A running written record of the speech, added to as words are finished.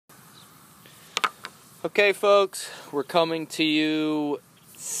Okay, folks, we're coming to you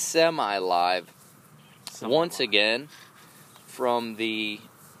semi-live once again from the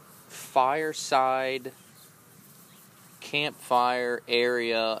fireside campfire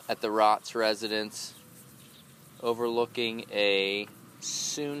area at the Rotz residence, overlooking a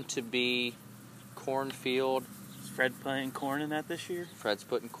soon-to-be cornfield. Is Fred putting corn in that this year? Fred's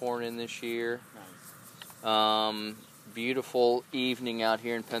putting corn in this year. Nice. Beautiful evening out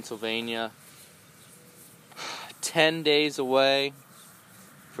here in Pennsylvania. 10 days away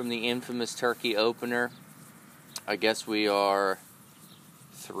from the infamous Turkey opener. I guess we are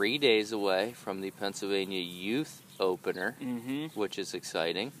 3 days away from the Pennsylvania Youth opener, which is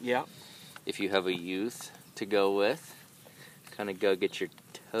exciting. Yeah. If you have a youth to go with, kind of go get your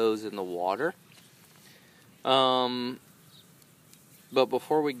toes in the water. But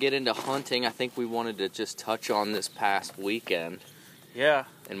before we get into hunting, I think we wanted to just touch on this past weekend. Yeah.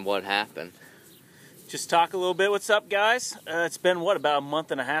 And what happened. Just talk a little bit. What's up, guys? It's been, about a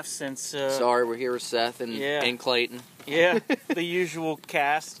month and a half since... Sorry, we're here with Seth and Clayton. Yeah, the usual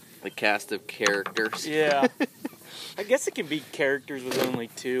cast. The cast of characters. Yeah. I guess it can be characters with only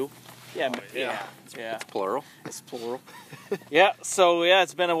two. Yeah. It's plural. It's plural. Yeah, so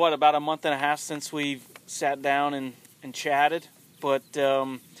it's been about a month and a half since we've sat down and chatted. But,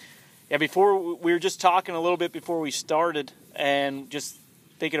 before, we were just talking a little bit before we started and just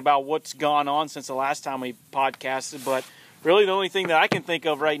thinking about what's gone on since the last time we podcasted, but really the only thing that I can think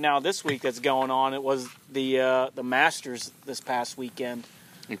of right now this week that's going on, it was the Masters this past weekend.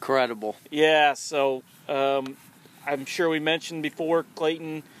 Incredible. Yeah, so I'm sure we mentioned before,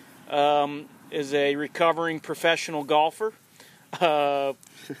 Clayton is a recovering professional golfer,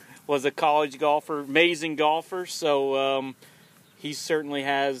 was a college golfer, amazing golfer, so he certainly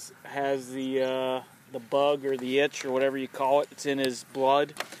has the bug or the itch or whatever you call it. It's in his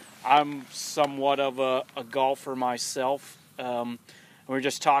blood. I'm somewhat of a golfer myself. We were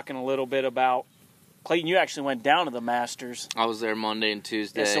just talking a little bit about, Clayton, you actually went down to the Masters. I was there Monday and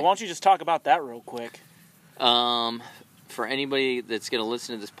Tuesday. Yeah, so why don't you just talk about that real quick? For anybody that's going to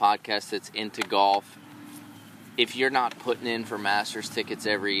listen to this podcast that's into golf, if you're not putting in for Masters tickets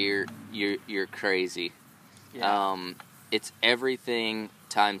every year, you're crazy. Yeah. It's everything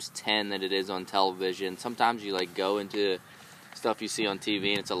times 10 that it is on television. Sometimes you go into stuff you see on TV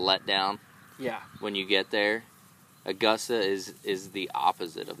and it's a letdown. Yeah. When you get there, Augusta is the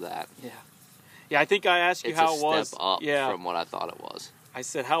opposite of that. Yeah. Yeah, I think I asked you how it was. It's a step up from what I thought it was. I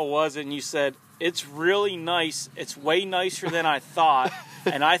said, how was it? And you said, it's really nice. It's way nicer than I thought.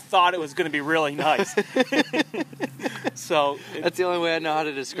 And I thought it was going to be really nice. So that's the only way I know how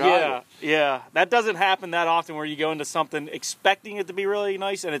to describe it. Yeah. That doesn't happen that often where you go into something expecting it to be really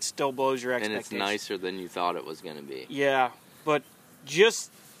nice and it still blows your expectations. And it's nicer than you thought it was going to be. Yeah, but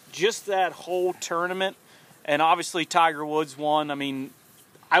just that whole tournament, and obviously Tiger Woods won. I mean,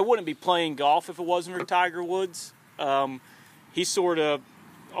 I wouldn't be playing golf if it wasn't for Tiger Woods. He sort of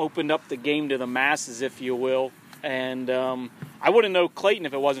opened up the game to the masses, if you will. And I wouldn't know Clayton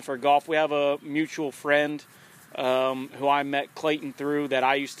if it wasn't for golf. We have a mutual friend who I met Clayton through that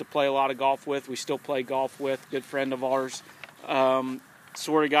I used to play a lot of golf with. We still play golf with, good friend of ours.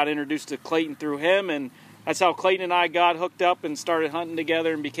 Sort of got introduced to Clayton through him, and that's how Clayton and I got hooked up and started hunting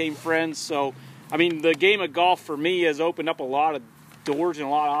together and became friends. So, I mean, the game of golf for me has opened up a lot of doors and a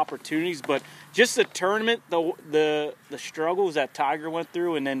lot of opportunities, but just the tournament, the struggles that Tiger went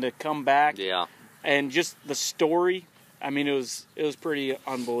through, and then to come back, and just the story. I mean, it was pretty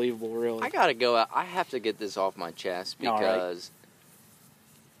unbelievable, really. I gotta go out. I have to get this off my chest because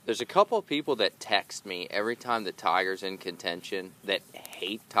there's a couple of people that text me every time that Tiger's in contention that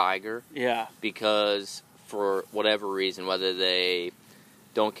hate Tiger. Yeah. Because for whatever reason, whether they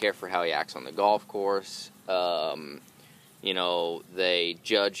don't care for how he acts on the golf course, they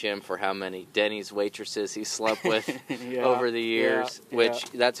judge him for how many Denny's waitresses he slept with over the years, which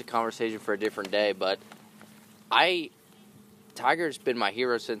that's a conversation for a different day. But Tiger's been my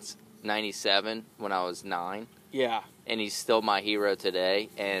hero since 97 when I was 9. Yeah. And he's still my hero today.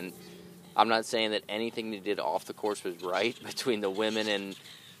 And I'm not saying that anything he did off the course was right between the women and,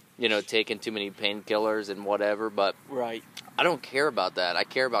 taking too many painkillers and whatever. But I don't care about that. I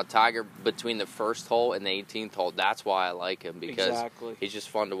care about Tiger between the first hole and the 18th hole. That's why I like him, because he's just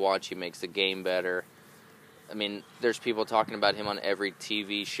fun to watch. He makes the game better. I mean, there's people talking about him on every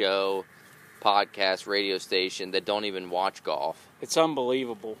TV show, podcast, radio station that don't even watch golf. It's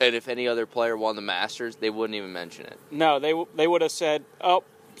unbelievable. And if any other player won the Masters, they wouldn't even mention it. No, they would have said, oh,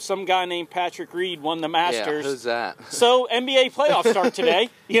 some guy named Patrick Reed won the Masters. Yeah, who's that? So NBA playoffs start today,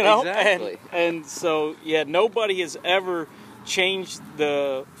 Exactly. And so, nobody has ever changed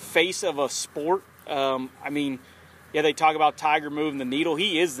the face of a sport I mean, yeah, they talk about Tiger moving the needle.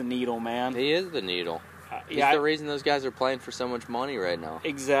 He is the needle, man. He is the needle. He's the reason those guys are playing for so much money right now.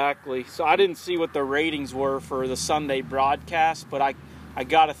 Exactly. So I didn't see what the ratings were for the Sunday broadcast, but I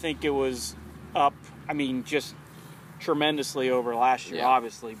got to think it was up, I mean, just tremendously over last year,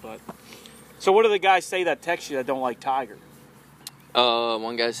 obviously. But so what do the guys say that text you that don't like Tiger?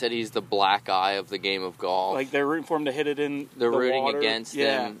 One guy said he's the black eye of the game of golf. Like they're rooting for him to hit it in They're the rooting water. against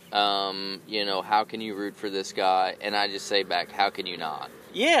him. You know, how can you root for this guy? And I just say back, how can you not?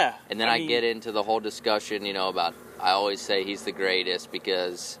 Yeah. And then I get into the whole discussion, you know, about, I always say he's the greatest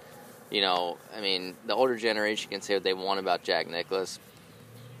because, you know, I mean, the older generation can say what they want about Jack Nicklaus.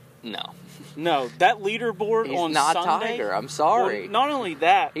 No. No, that leaderboard he's on not Sunday, Tiger. I'm sorry. Well, not only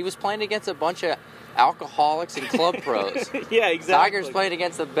that. He was playing against a bunch of alcoholics and club pros. Yeah, exactly. Tiger's playing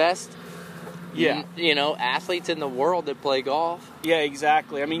against the best, you know, athletes in the world that play golf. Yeah,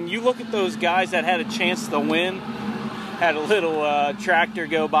 exactly. I mean, you look at those guys that had a chance to win, had a little tractor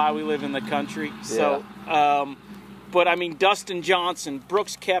go by. We live in the country. So, but I mean, Dustin Johnson,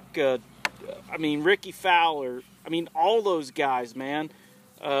 Brooks Koepka, I mean, Ricky Fowler, I mean, all those guys, man.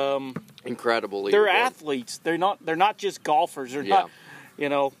 Incredible. They're athletes. They're not just golfers. They're not, you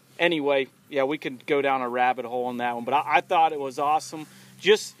know. Anyway, yeah, we could go down a rabbit hole on that one, but I thought it was awesome.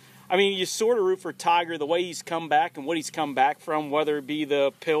 Just, I mean, you sort of root for Tiger, the way he's come back and what he's come back from, whether it be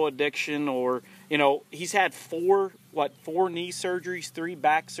the pill addiction or, you know, he's had 4 knee surgeries, 3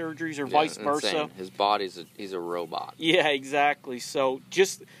 back surgeries, or vice versa. Insane. His body's he's a robot. Yeah, exactly. So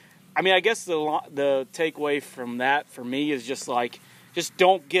just, I mean, I guess the takeaway from that for me is just like, just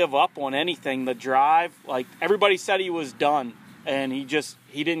don't give up on anything. The drive, like everybody said he was done, and he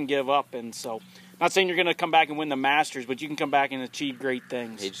didn't give up. And so, not saying you're going to come back and win the Masters, but you can come back and achieve great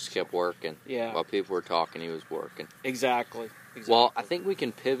things. He just kept working. Yeah. While people were talking, he was working. Exactly. Well, I think we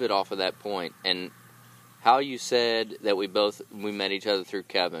can pivot off of that point, and how you said that we met each other through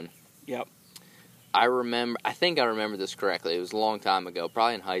Kevin. Yep. I think I remember this correctly. It was a long time ago,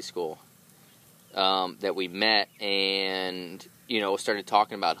 probably in high school, that we met and, you know, started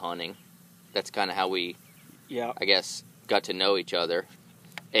talking about hunting. That's kind of how we, I guess, got to know each other.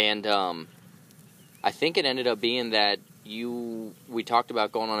 And I think it ended up being that we talked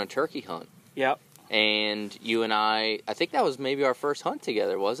about going on a turkey hunt. Yep. And you and I think that was maybe our first hunt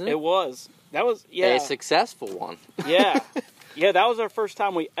together, wasn't it? It was. That was, a successful one. Yeah. Yeah, that was our first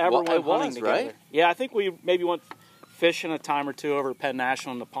time we ever went hunting together. Right? Yeah, I think we maybe went fishing a time or two over at Penn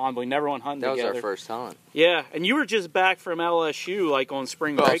National in the pond, but we never went hunting together. That was our first hunt. Yeah, and you were just back from LSU, like on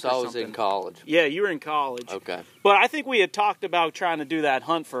spring break or something. I was in college. Yeah, you were in college. Okay. But I think we had talked about trying to do that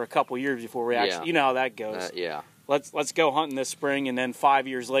hunt for a couple years before we actually, you know how that goes. Yeah. Let's go hunting this spring, and then 5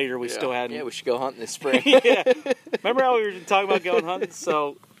 years later we still hadn't. Yeah, we should go hunting this spring. Yeah. Remember how we were talking about going hunting?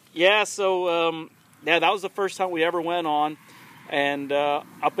 So, that was the first hunt we ever went on. And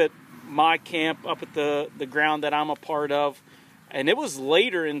up at my camp, up at the ground that I'm a part of. And it was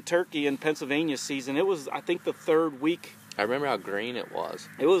later in Turkey and Pennsylvania season. It was, I think, the 3rd week. I remember how green it was.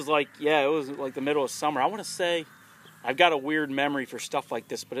 It was like the middle of summer. I want to say, I've got a weird memory for stuff like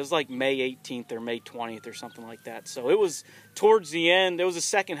this, but it was like May 18th or May 20th or something like that. So it was towards the end. It was the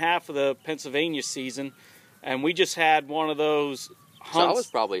second half of the Pennsylvania season. And we just had one of those hunts. So I was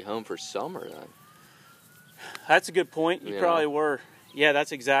probably home for summer then. That's a good point. You probably were. Yeah,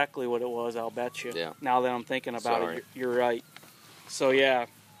 that's exactly what it was, I'll bet you. Yeah. Now that I'm thinking about it, you're right. So, yeah,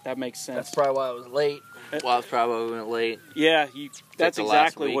 that makes sense. That's probably why I was late. Well, I was probably late. Yeah, that's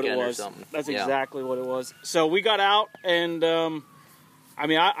exactly what it was. That's exactly what it was. So we got out, and,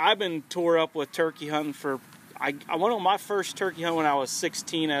 I've been tore up with turkey hunting I went on my first turkey hunt when I was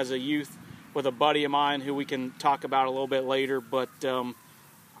 16 as a youth with a buddy of mine who we can talk about a little bit later, but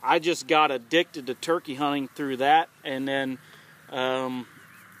I just got addicted to turkey hunting through that, and then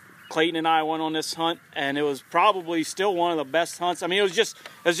Clayton and I went on this hunt, and it was probably still one of the best hunts. I mean, it was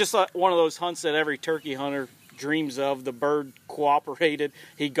just like one of those hunts that every turkey hunter dreams of. The bird cooperated,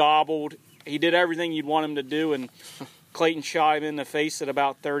 he gobbled, he did everything you'd want him to do, and Clayton shot him in the face at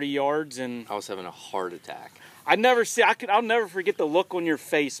about 30 yards, and I was having a heart attack. I'll never forget the look on your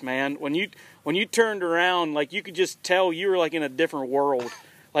face, man. When you turned around, like you could just tell you were like in a different world.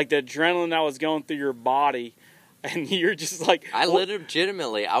 Like the adrenaline that was going through your body, and you're just like... I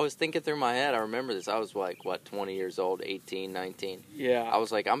legitimately, I was thinking through my head, I remember this, I was like, 20 years old, 18, 19. Yeah. I was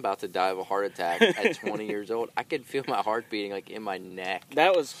like, I'm about to die of a heart attack at 20 years old. I could feel my heart beating like in my neck.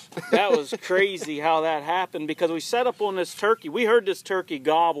 That was crazy how that happened, because we set up on this turkey. We heard this turkey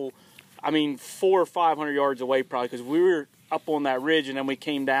gobble, 400 or 500 yards away probably, because we were up on that ridge, and then we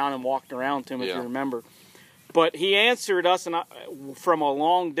came down and walked around to him, if you remember. But he answered us from a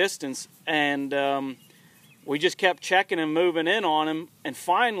long distance, and we just kept checking and moving in on him. And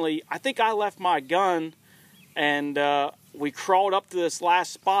finally, I think I left my gun, and we crawled up to this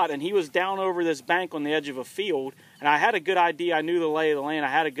last spot, and he was down over this bank on the edge of a field. And I had a good idea. I knew the lay of the land. I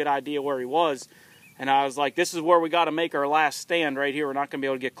had a good idea where he was. And I was like, this is where we got to make our last stand right here. We're not going to be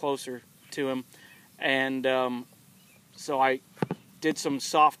able to get closer to him. And so I did some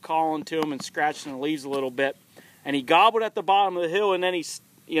soft calling to him and scratching the leaves a little bit. And he gobbled at the bottom of the hill, and then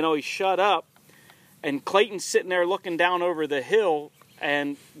he shut up. And Clayton's sitting there looking down over the hill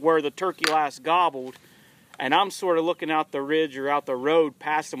and where the turkey last gobbled. And I'm sort of looking out the ridge or out the road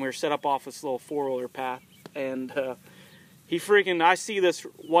past him. We were set up off this little four-wheeler path. And I see this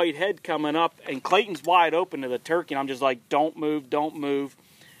white head coming up, and Clayton's wide open to the turkey. And I'm just like, don't move, don't move.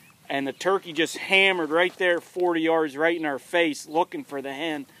 And the turkey just hammered right there 40 yards right in our face looking for the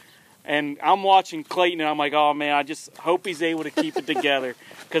hen. And I'm watching Clayton, and I'm like, oh, man, I just hope he's able to keep it together.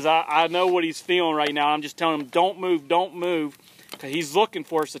 Because I know what he's feeling right now. I'm just telling him, don't move, don't move. Because he's looking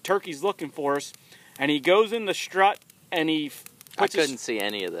for us. The turkey's looking for us. And he goes in the strut, and I couldn't see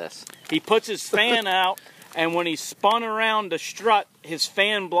any of this. He puts his fan out, and when he spun around the strut, his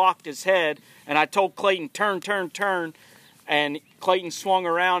fan blocked his head. And I told Clayton, turn, turn, turn. And Clayton swung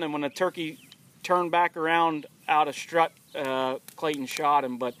around, and when the turkey turned back around out of strut, Clayton shot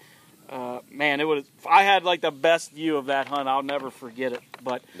him. But man, I had like the best view of that hunt. I'll never forget it.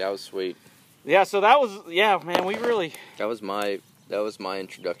 But that was sweet. Yeah, so that was man. We really that was my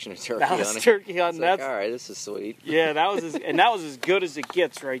introduction to turkey hunting. That was turkey hunting. Like, all right, this is sweet. Yeah, that was as good as it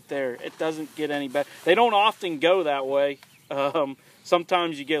gets right there. It doesn't get any better. They don't often go that way.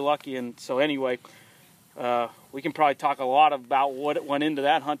 Sometimes you get lucky, and so anyway, we can probably talk a lot about what went into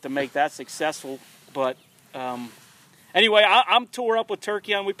that hunt to make that successful. But anyway, I'm tore up with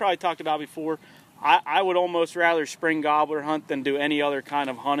turkey hunting. We probably talked about it before. I would almost rather spring gobbler hunt than do any other kind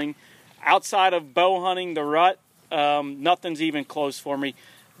of hunting. Outside of bow hunting the rut, nothing's even close for me.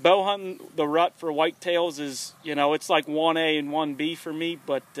 Bow hunting the rut for whitetails is, it's like 1A and 1B for me.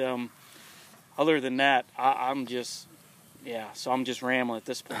 But other than that, I'm just rambling at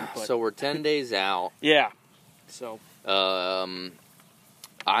this point. But. So we're 10 days out. Yeah. So.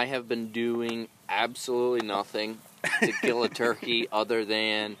 I have been doing absolutely nothing to kill a turkey other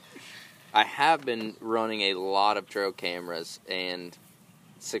than I have been running a lot of trail cameras, and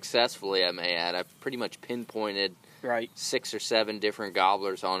successfully, I may add. I've pretty much pinpointed 6 or 7 different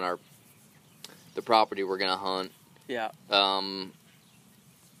gobblers on the property we're going to hunt. Yeah. Time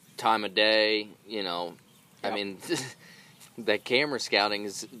of day, Yep. I mean, that camera scouting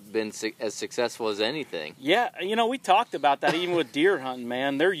has been as successful as anything. Yeah, we talked about that even with deer hunting,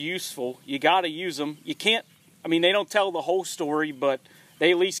 man. They're useful. You got to use them. You can't, they don't tell the whole story, but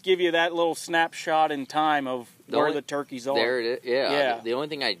they at least give you that little snapshot in time of where the turkeys are. There it is. Yeah. The only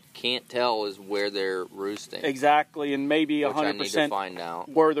thing I can't tell is where they're roosting. Exactly, and maybe 100% I need to find out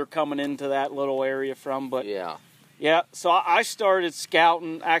where they're coming into that little area from. But yeah. So I started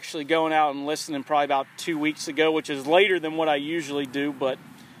scouting, actually going out and listening probably about 2 weeks ago, which is later than what I usually do, but,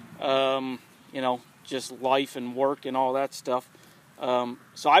 just life and work and all that stuff.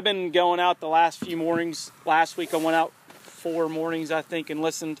 So I've been going out the last few mornings. Last week I went out 4 mornings, I think, and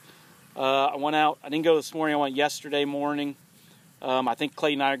listened. I went out. I didn't go this morning. I went yesterday morning. I think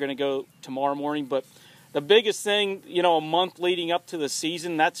Clay and I are going to go tomorrow morning, but the biggest thing, a month leading up to the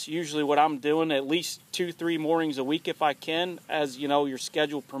season, that's usually what I'm doing, at least 2-3 mornings a week if I can, as your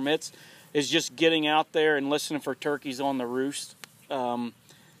schedule permits, is just getting out there and listening for turkeys on the roost. And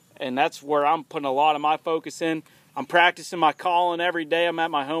that's where I'm putting a lot of my focus in. I'm practicing my calling every day. I'm at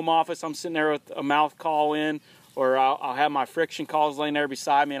my home office. I'm sitting there with a mouth call in, or I'll have my friction calls laying there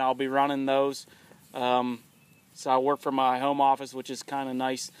beside me, and I'll be running those. So I work from my home office, which is kind of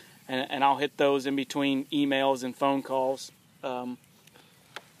nice. And I'll hit those in between emails and phone calls.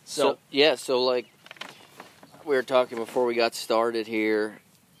 So like we were talking before we got started here,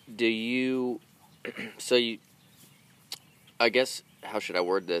 I guess, how should I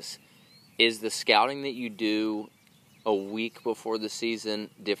word this? Is the scouting that you do a week before the season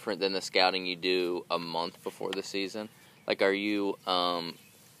different than the scouting you do a month before the season? Like, are you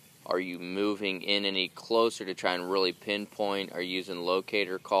moving in any closer to try and really pinpoint? Are you using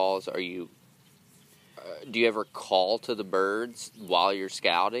locator calls? Do you ever call to the birds while you're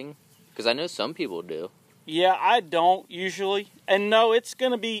scouting? Because I know some people do. Yeah, I don't usually. And no, it's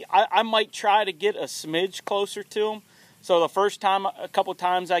going to be, I might try to get a smidge closer to them. So the first time, a couple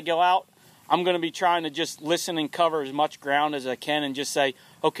times I go out, I'm going to be trying to just listen and cover as much ground as I can and just say,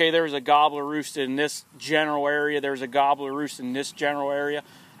 okay, there's a gobbler roosted in this general area. There's a gobbler roosted in this general area.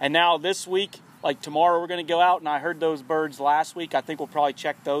 And now this week, like tomorrow we're going to go out, and I heard those birds last week. I think we'll probably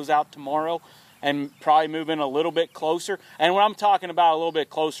check those out tomorrow and probably move in a little bit closer. And when I'm talking about a little bit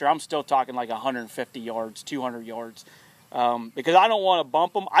closer, I'm still talking like 150 yards, 200 yards. Because I don't want to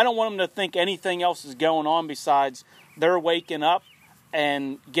bump them. I don't want them to think anything else is going on besides they're waking up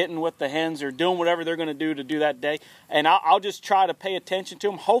and getting with the hens or doing whatever they're going to do that day. And I'll just try to pay attention to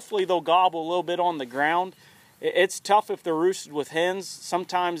them. Hopefully they'll gobble a little bit on the ground. It's tough if they're roosted with hens.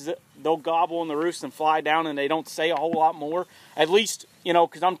 Sometimes they'll gobble on the roost and fly down, and they don't say a whole lot more. At least,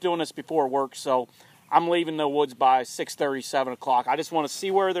 because I'm doing this before work, so I'm leaving the woods by 6:30, 7 o'clock. I just want to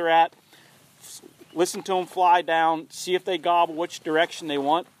see where they're at, listen to them fly down, see if they gobble, which direction they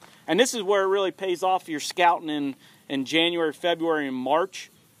want. And this is where it really pays off if you're scouting in January, February, and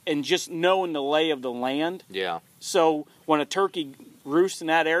March, and just knowing the lay of the land. Yeah. So when a turkey roosts in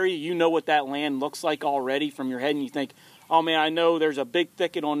that area, you know what that land looks like already from your head, and you think, oh man, I know there's a big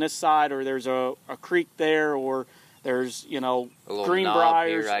thicket on this side, or there's a creek there, or there's,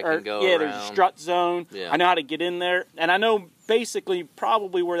 greenbriers, there's a strut zone. Yeah. I know how to get in there, and I know basically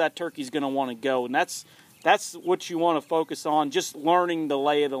probably where that turkey's going to want to go, and that's what you want to focus on, just learning the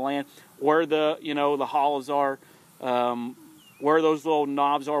lay of the land, where the hollows are, where those little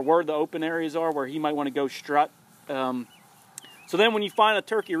knobs are, where the open areas are, where he might want to go strut. So then when you find a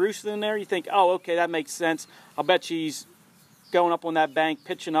turkey roosted in there, you think, oh, okay, that makes sense. I'll bet he's going up on that bank,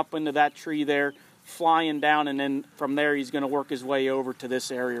 pitching up into that tree there, flying down, and then from there he's going to work his way over to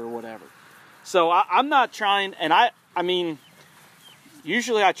this area or whatever. So I'm not trying, and I mean,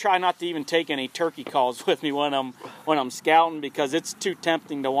 usually I try not to even take any turkey calls with me when I'm scouting, because it's too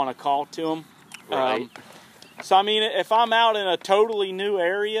tempting to want to call to them. Right. So I mean, if I'm out in a totally new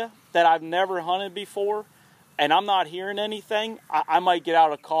area that I've never hunted before, and I'm not hearing anything, I might get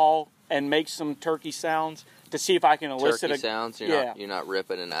out a call and make some turkey sounds to see if I can elicit turkey sounds. You're not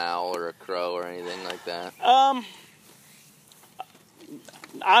ripping an owl or a crow or anything like that.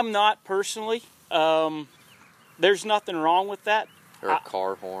 I'm not personally. There's nothing wrong with that. Or a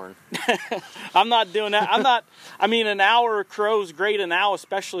car horn. I'm not doing that. I mean, an owl or a crow is great. An owl,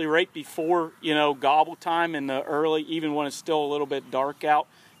 especially right before gobble time in the early, even when it's still a little bit dark out.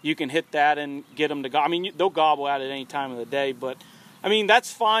 You can hit that and get them to gobble. I mean, they'll gobble out at any time of the day, but I mean,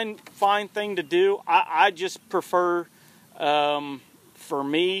 that's fine thing to do. I just prefer, for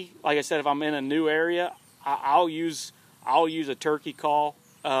me, like I said, if I'm in a new area, I'll use a turkey call.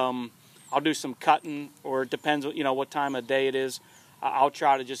 I'll do some cutting, or it depends, what time of day it is. I'll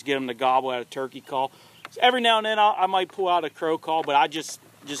try to just get them to gobble at a turkey call. So every now and then I might pull out a crow call, but I just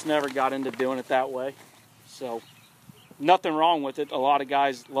never got into doing it that way. So nothing wrong with it. A lot of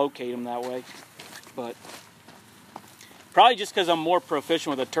guys locate them that way, but probably just because I'm more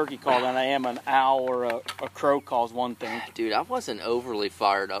proficient with a turkey call than I am an owl or a crow call is one thing. Dude, I wasn't overly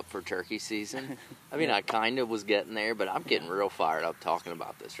fired up for turkey season. I mean, I kind of was getting there, but I'm getting real fired up talking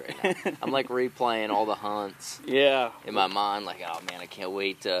about this right now. I'm like replaying all the hunts. Yeah. In my mind, like, oh man, I can't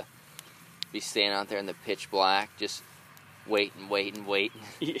wait to be standing out there in the pitch black, just waiting.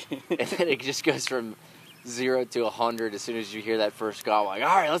 And then it just goes from 0 to 100 as soon as you hear that first gobble. Like,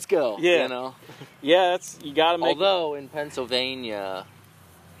 all right, let's go. Yeah. Yeah, you got to make. Although in Pennsylvania,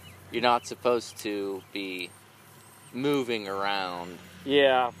 you're not supposed to be moving around.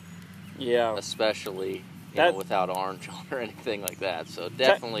 Yeah. Especially without orange on or anything like that. So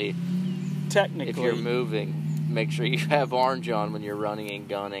definitely, technically, if you're moving, make sure you have orange on when you're running and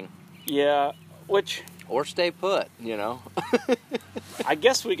gunning. Yeah, or stay put. I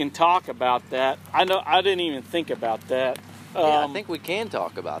guess we can talk about that. I know I didn't even think about that. Yeah, I think we can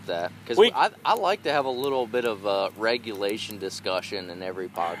talk about that, because I like to have a little bit of a regulation discussion in every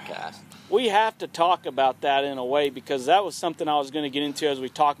podcast. We have to talk about that in a way, because that was something I was going to get into as we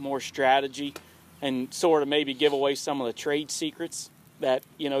talk more strategy and sort of maybe give away some of the trade secrets that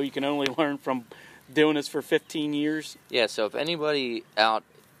you can only learn from doing this for 15 years. Yeah, so if anybody out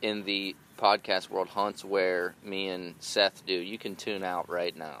in the podcast world hunts where me and Seth do, you can tune out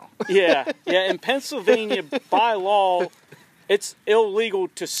right now. Yeah. In Pennsylvania, by law, it's illegal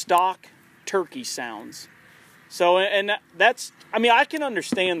to stock turkey sounds. So, and that's, I mean, I can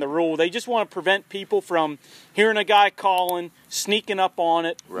understand the rule. They just want to prevent people from hearing a guy calling, sneaking up on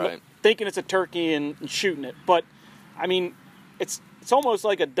it, right, thinking it's a turkey and shooting it. But, I mean, it's almost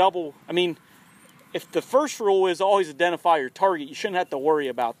like a double. I mean, if the first rule is always identify your target, you shouldn't have to worry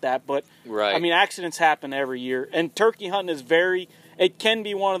about that. But, right, I mean, accidents happen every year. And turkey hunting is it can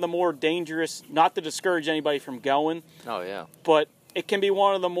be one of the more dangerous, not to discourage anybody from going. Oh, yeah. But it can be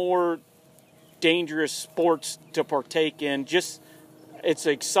one of the more dangerous sports to partake in. It's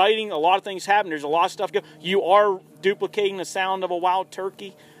exciting. A lot of things happen. There's a lot of stuff going. You are duplicating the sound of a wild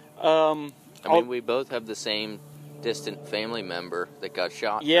turkey. I mean, we both have the same distant family member that got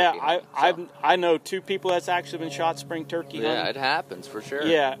shot. Yeah, I know 2 people that's actually been shot spring turkey hunting. Yeah, it happens for sure.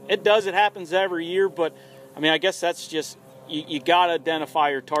 Yeah, it does. It happens every year, but I mean, I guess that's just you got to identify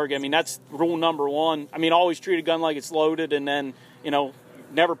your target. I mean, that's rule number 1. I mean, always treat a gun like it's loaded, and then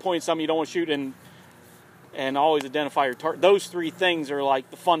never point something you don't want to shoot, and always identify your target. Those 3 things are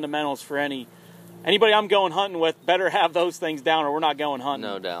like the fundamentals for anybody I'm going hunting with. Better have those things down, or we're not going hunting.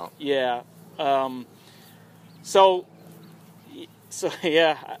 No doubt. Yeah. So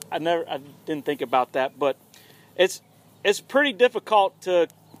yeah, I didn't think about that, but it's pretty difficult to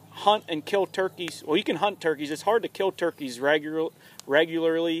hunt and kill turkeys. Well, you can hunt turkeys. It's hard to kill turkeys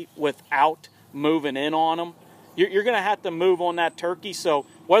regularly without moving in on them. You're going to have to move on that turkey. So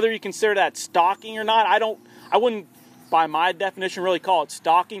whether you consider that stalking or not, I wouldn't, by my definition, really call it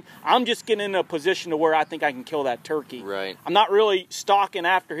stalking. I'm just getting in a position to where I think I can kill that turkey. Right. I'm not really stalking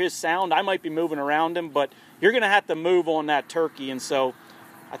after his sound. I might be moving around him, but you're going to have to move on that turkey. And so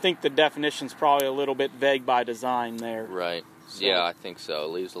I think the definition's probably a little bit vague by design there. Right. So, yeah, I think so.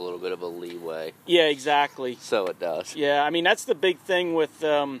 It leaves a little bit of a leeway. Yeah, exactly. So it does. Yeah, I mean, that's the big thing with,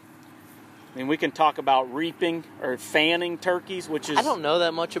 we can talk about reaping or fanning turkeys, which is... I don't know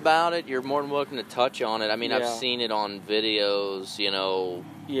that much about it. You're more than welcome to touch on it. I mean, Yeah. I've seen it on videos,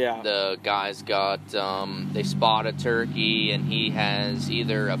 Yeah. The guy's got, they spot a turkey and he has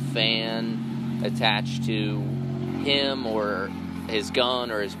either a fan attached to him or his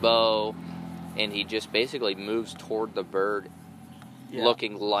gun or his bow, and he just basically moves toward the bird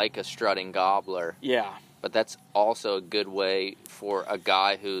looking like a strutting gobbler. Yeah. But that's also a good way for a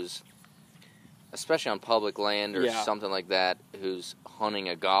guy who's, especially on public land or something like that, who's hunting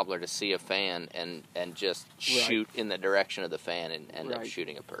a gobbler to see a fan and just shoot in the direction of the fan and end up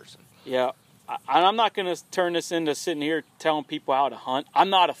shooting a person. Yeah. I'm not going to turn this into sitting here telling people how to hunt. I'm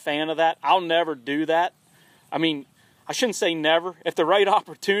not a fan of that. I'll never do that. I mean, I shouldn't say never. If the right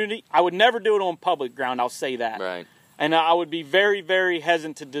opportunity, I would never do it on public ground. I'll say that. Right. And I would be very, very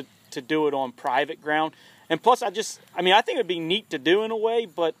hesitant to do it on private ground. And plus, I think it would be neat to do in a way,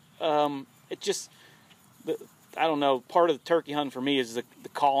 but it just, I don't know, part of the turkey hunting for me is the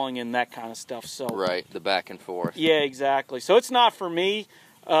calling and that kind of stuff. So Right, the back and forth. Yeah, exactly. So it's not for me.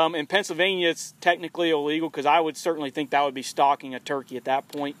 In Pennsylvania, it's technically illegal because I would certainly think that would be stalking a turkey at that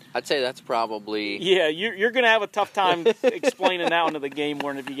point. I'd say that's probably... Yeah, you're going to have a tough time explaining that one to the game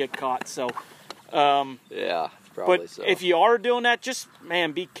warden if you get caught. So, yeah, probably but so. if you are doing that, just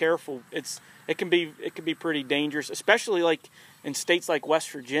be careful. It can be pretty dangerous, especially like in states like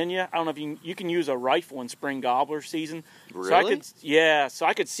West Virginia. I don't know if you can use a rifle in spring gobbler season. Really? So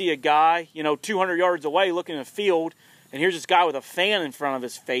I could see a guy 200 yards away looking in a field, and here's this guy with a fan in front of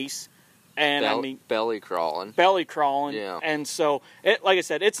his face, and belly crawling. Yeah. And so, like I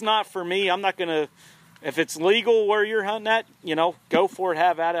said, it's not for me. I'm not gonna. If it's legal where you're hunting at, go for it,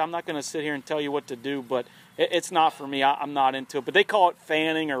 have at it. I'm not gonna sit here and tell you what to do, but it's not for me. I'm not into it. But they call it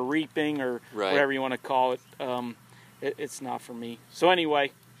fanning or reaping or whatever you want to call it. It's not for me. So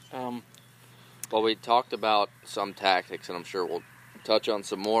anyway. Well, we talked about some tactics, and I'm sure we'll touch on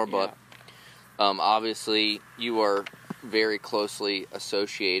some more. But obviously, you are very closely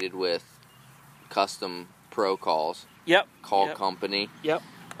associated with Custom Pro Calls. Yep. Call company. Yep.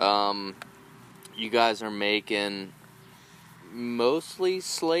 You guys are making mostly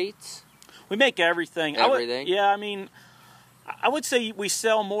slates? We make everything. Everything? I would say we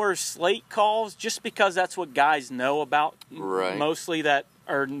sell more slate calls just because that's what guys know about. Right. Mostly that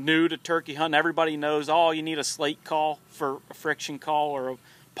are new to turkey hunting. Everybody knows, you need a slate call for a friction call or a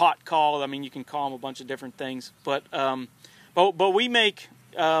pot call. I mean, you can call them a bunch of different things. But we make,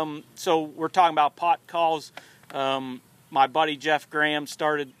 so we're talking about pot calls. My buddy Jeff Graham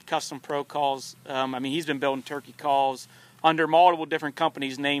started Custom Pro Calls. He's been building turkey calls under multiple different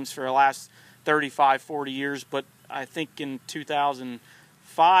companies' names for the last 35, 40 years. But I think in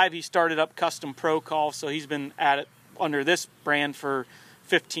 2005 he started up Custom Pro Calls, so he's been at it under this brand for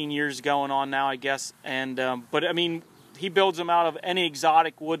 15 years going on now, I guess. And he builds them out of any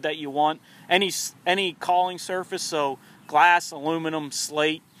exotic wood that you want, any calling surface, so glass, aluminum,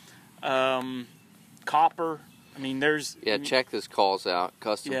 slate, copper. Check this calls out.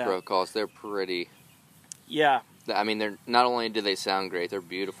 Custom Pro Calls. They're pretty. Yeah. They're not only do they sound great, they're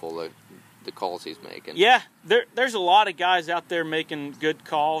beautiful. The calls he's making. Yeah, there's a lot of guys out there making good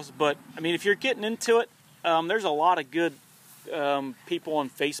calls, but if you're getting into it, there's a lot of good people on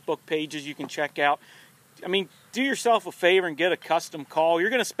Facebook pages you can check out. Do yourself a favor and get a custom call.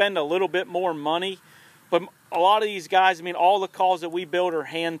 You're going to spend a little bit more money, But a lot of these guys, I mean, all the calls that we build are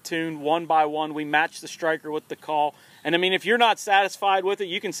hand-tuned, one by one. We match the striker with the call. And, I mean, if you're not satisfied with it,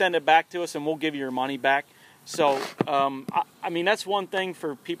 you can send it back to us, and we'll give you your money back. So, I mean, that's one thing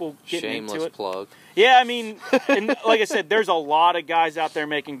for people getting into it. Shameless plug. Yeah, I mean, and like I said, there's a lot of guys out there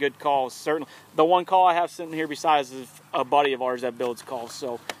making good calls. Certainly, the one call I have sitting here beside us is a buddy of ours that builds calls.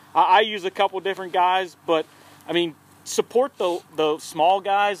 So I use a couple different guys, but I mean, support the small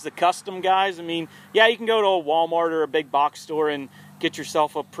guys, the custom guys. I mean, yeah, you can go to a Walmart or a big box store and get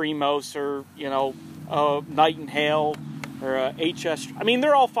yourself a Primos or a Nightingale or a HS. I mean,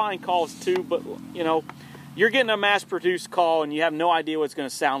 they're all fine calls too, but you're getting a mass-produced call, and you have no idea what it's going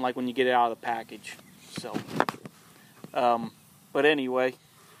to sound like when you get it out of the package. So, but anyway.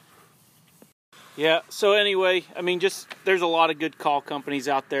 Yeah, so anyway, I mean, there's a lot of good call companies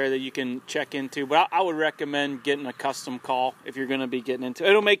out there that you can check into, but I would recommend getting a custom call if you're going to be getting into it.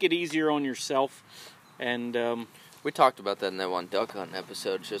 It'll make it easier on yourself. And we talked about that in that one duck hunting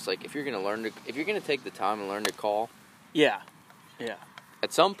episode. It's just like, if you're going to take the time and learn to call. Yeah.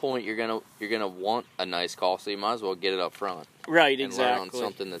 At some point, you're gonna want a nice call, so you might as well get it up front. Right, and exactly. learn on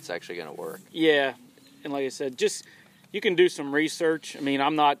something that's actually gonna work. Yeah, and like I said, you can do some research. I mean,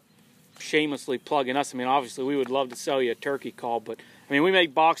 I'm not shamelessly plugging us. I mean, obviously, we would love to sell you a turkey call, but I mean, we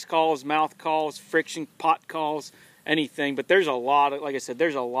make box calls, mouth calls, friction pot calls, anything. But there's a lot of, like I said,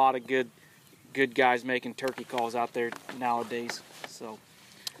 there's a lot of good guys making turkey calls out there nowadays. So,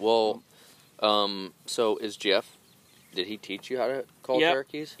 well, so is Jeff? Did he teach you how to call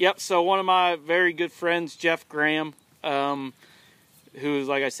turkeys? Yep. So one of my very good friends, Jeff Graham, who's,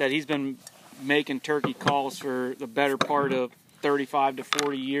 like I said, he's been making turkey calls for the better part of 35 to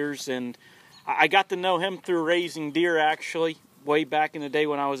 40 years. And I got to know him through raising deer, actually, way back in the day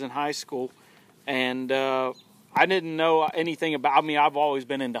when I was in high school. And I didn't know anything about, I mean, I've always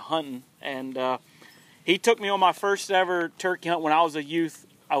been into hunting. And he took me on my first ever turkey hunt when I was a youth.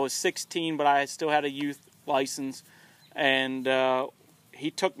 I was 16, but I still had a youth license. And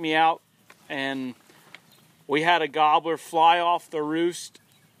he took me out, and we had a gobbler fly off the roost,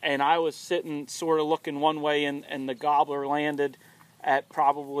 and I was sitting sort of looking one way, and the gobbler landed at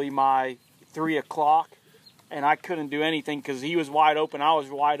probably my 3 o'clock, and I couldn't do anything because he was wide open. I was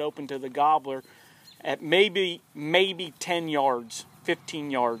wide open to the gobbler at maybe 10 yards,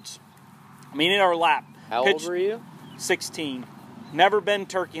 15 yards. I mean, in our lap. How old were you? 16. Never been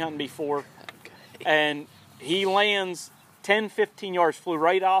turkey hunting before. Okay. And he lands 10, 15 yards, flew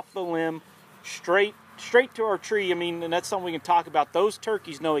right off the limb, straight to our tree. I mean, and that's something we can talk about. Those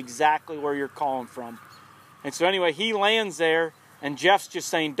turkeys know exactly where you're calling from. And so anyway, he lands there, and Jeff's just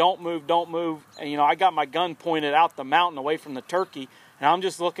saying, don't move, don't move. And, I got my gun pointed out the mountain away from the turkey, and I'm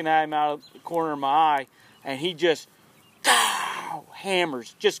just looking at him out of the corner of my eye, and he just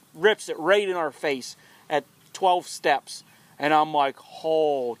hammers, just rips it right in our face at 12 steps. And I'm like,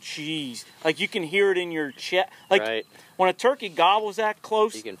 oh, jeez. Like, you can hear it in your chest. Like, right. When a turkey gobbles that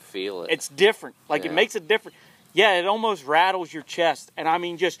close, you can feel it. It's different. Like, It makes it different. Yeah, it almost rattles your chest. And I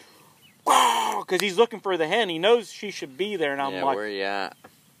mean, just, wow, because he's looking for the hen. He knows she should be there. And I'm like, where you at?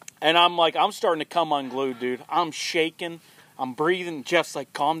 And I'm like, I'm starting to come unglued, dude. I'm shaking. I'm breathing. Jeff's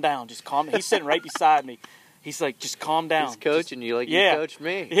like, calm down. Just calm down. He's sitting right beside me. He's like, just calm down. He's coaching you like you coached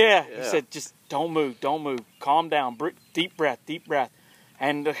me. Yeah. He said, just don't move. Calm down. Deep breath.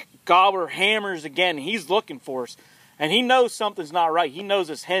 And the gobbler hammers again. He's looking for us. And he knows something's not right. He knows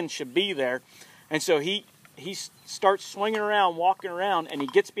his hen should be there. And so he starts swinging around, walking around, and he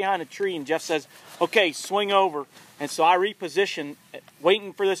gets behind a tree, and Jeff says, okay, swing over. And so I reposition,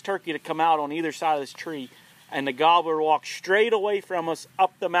 waiting for this turkey to come out on either side of this tree. And the gobbler walks straight away from us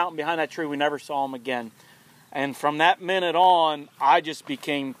up the mountain behind that tree. We never saw him again. And from that minute on, I just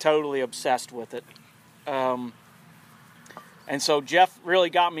became totally obsessed with it. And so Jeff really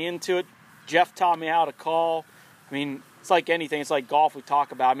got me into it. Jeff taught me how to call. I mean, it's like anything. It's like golf we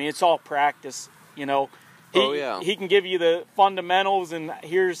talk about. I mean, it's all practice, He can give you the fundamentals, and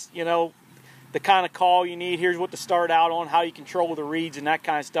here's, the kind of call you need. Here's what to start out on, how you control the reeds and that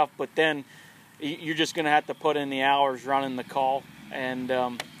kind of stuff. But then you're just going to have to put in the hours running the call. And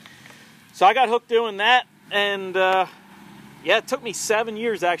so I got hooked doing that. And, it took me 7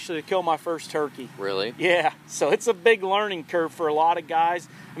 years, actually, to kill my first turkey. Really? Yeah. So it's a big learning curve for a lot of guys.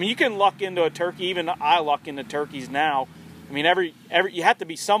 I mean, you can luck into a turkey. Even I luck into turkeys now. I mean, you have to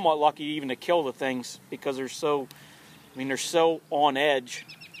be somewhat lucky even to kill the things because they're so on edge.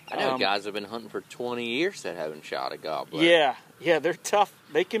 I know guys have been hunting for 20 years that haven't shot a gobbler. Yeah, they're tough.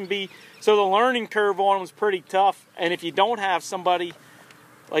 They can be. So the learning curve on them is pretty tough. And if you don't have somebody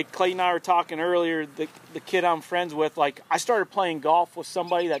like Clayton and I were talking earlier, the kid I'm friends with, like I started playing golf with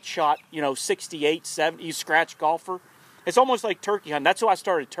somebody that shot, 68, 70, he's a scratch golfer. It's almost like turkey hunting. That's who I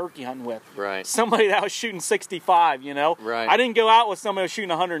started turkey hunting with. Right. Somebody that was shooting 65, Right. I didn't go out with somebody who was shooting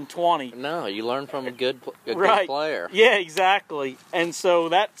 120. No, you learn from a good Right. player. Yeah, exactly. And so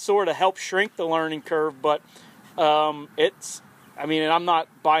that sort of helps shrink the learning curve, but and I'm not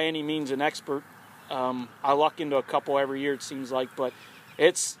by any means an expert. I luck into a couple every year, it seems like, but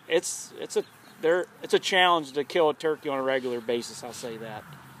it's a challenge to kill a turkey on a regular basis, I'll say that.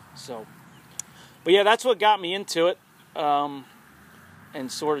 So, but yeah, that's what got me into it.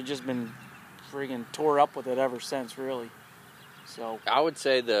 And sort of just been friggin' tore up with it ever since, really. So I would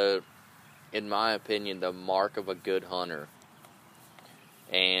say in my opinion, the mark of a good hunter,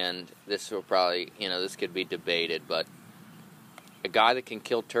 and this will probably, this could be debated, but a guy that can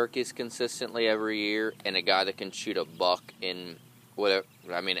kill turkeys consistently every year, and a guy that can shoot a buck in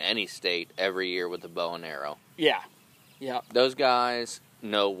any state every year with a bow and arrow. Yeah. Those guys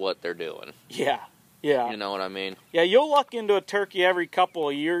know what they're doing. Yeah. You know what I mean? Yeah, you'll luck into a turkey every couple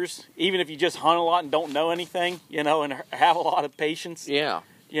of years, even if you just hunt a lot and don't know anything, and have a lot of patience. Yeah.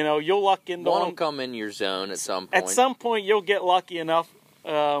 You'll luck into one will come in your zone at some point. At some point, you'll get lucky enough.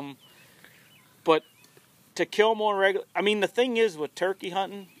 But to kill them on regular, the thing is with turkey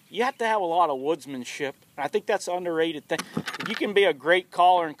hunting, you have to have a lot of woodsmanship. I think that's an underrated thing. You can be a great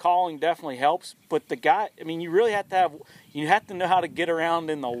caller, and calling definitely helps. But the guy, you really have to know how to get around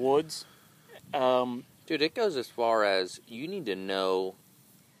in the woods. Dude, it goes as far as you need to know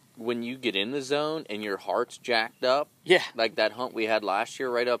when you get in the zone and your heart's jacked up. Yeah. Like that hunt we had last year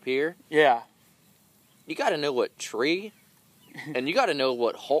right up here. Yeah. You got to know what tree, and you got to know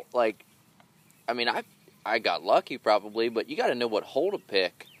what hole. I got lucky probably, but you got to know what hole to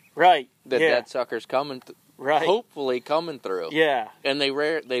pick. Right. That sucker's coming. Right. Hopefully coming through. Yeah. And they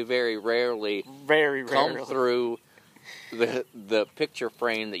very rarely come through the picture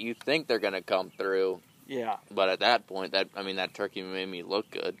frame that you think they're going to come through. Yeah. But at that point, that turkey made me look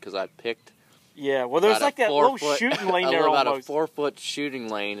good because I picked. Yeah. Well, there's like that little shooting lane there about almost. a 4-foot shooting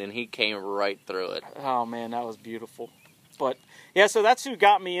lane, and he came right through it. Oh man, that was beautiful. But yeah, so that's who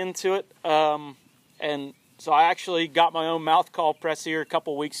got me into it. And so I actually got my own mouth call press here a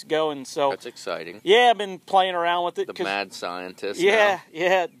couple weeks ago, and so that's exciting. Yeah, I've been playing around with it. The mad scientist. Yeah, now.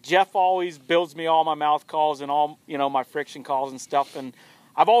 Yeah. Jeff always builds me all my mouth calls and all my friction calls and stuff, and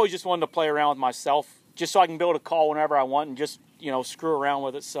I've always just wanted to play around with myself, just so I can build a call whenever I want and just screw around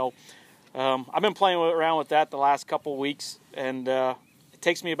with it. So I've been playing around with that the last couple weeks, and it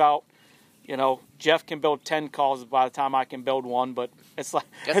takes me about. Jeff can build 10 calls by the time I can build one, but it's like...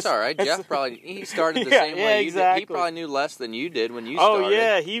 That's all right. Jeff he started the same way you did. He probably knew less than you did when you started. Oh,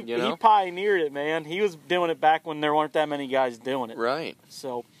 yeah. He pioneered it, man. He was doing it back when there weren't that many guys doing it. Right.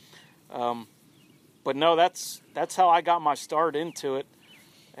 So, but no, that's how I got my start into it.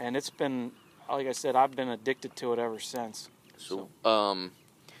 And it's been, like I said, I've been addicted to it ever since. So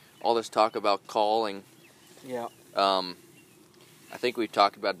all this talk about calling... Yeah. I think we've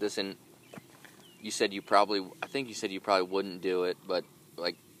talked about this in... I think you said you probably wouldn't do it, but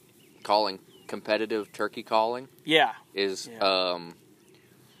like calling competitive turkey calling, is a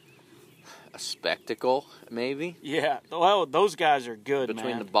spectacle, maybe. Yeah, well, those guys are good.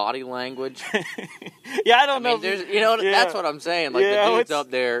 Between man. the body language. Yeah, I don't know. That's what I'm saying. Like the dude's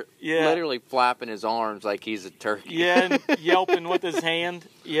up there, literally flapping his arms like he's a turkey. Yeah, and yelping with his hand.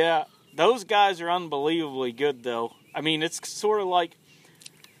 Yeah, those guys are unbelievably good, though. It's sort of like.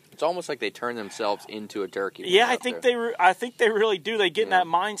 It's almost like they turn themselves into a turkey. Yeah, I think they really do. They get in that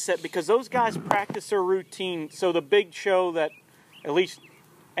mindset because those guys practice their routine. So the big show that, at least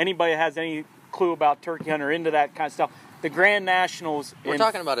anybody has any clue about turkey hunter into that kind of stuff, the Grand Nationals. We're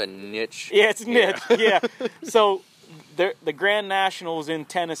talking about a niche. Yeah, it's niche. Yeah. So the Grand Nationals in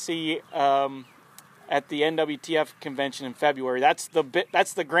Tennessee at the NWTF convention in February. That's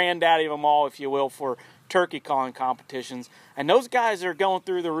the granddaddy of them all, if you will, for turkey calling competitions, and those guys are going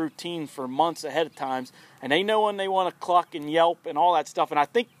through the routine for months ahead of times, and they know when they want to cluck and yelp and all that stuff, and I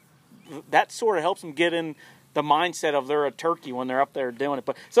think that sort of helps them get in the mindset of they're a turkey when they're up there doing it.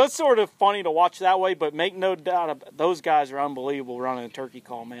 But so it's sort of funny to watch that way, but make no doubt those guys are unbelievable running a turkey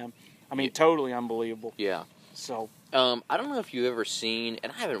call, man. Totally unbelievable. Yeah. So I don't know if you've ever seen,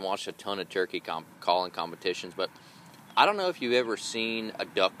 and I haven't watched a ton of turkey calling competitions, but I don't know if you've ever seen a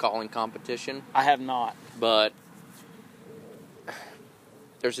duck calling competition. I have not. But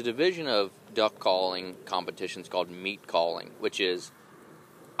there's a division of duck calling competitions called meat calling, which is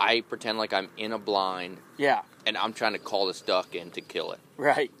I pretend like I'm in a blind. Yeah. And I'm trying to call this duck in to kill it.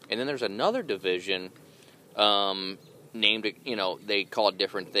 Right. And then there's another division named it, they call it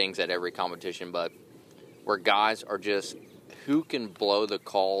different things at every competition, but where guys are just who can blow the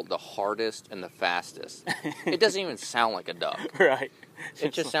call the hardest and the fastest. It doesn't even sound like a duck. Right.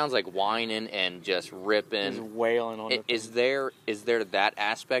 It just sounds like whining and just ripping. Just wailing on it. Is there that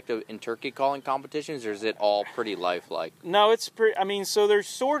aspect of in turkey calling competitions, or is it all pretty lifelike? No, it's pretty. I mean, so there's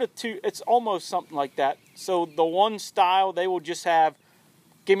sort of two. It's almost something like that. So the one style, they will just have,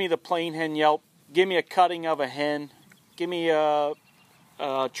 give me the plain hen yelp, give me a cutting of a hen, give me a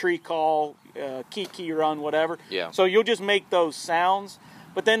tree call, kiki run, whatever. Yeah. So you'll just make those sounds,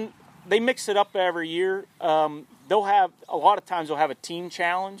 but then they mix it up every year. They'll have, a lot of times they'll have a team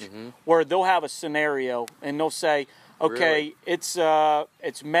challenge where they'll have a scenario and they'll say, okay, really?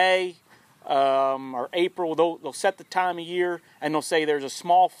 It's May or April. They'll set the time of year and they'll say there's a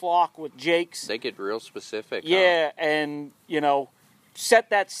small flock with jakes. They get real specific. Yeah, and set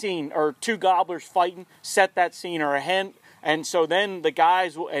that scene, or two gobblers fighting, set that scene, or a hen. And so then the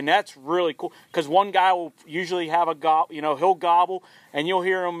guys will, and that's really cool, because one guy will usually have a he'll gobble, and you'll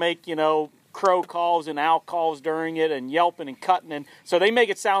hear him make, crow calls and owl calls during it, and yelping and cutting, and so they make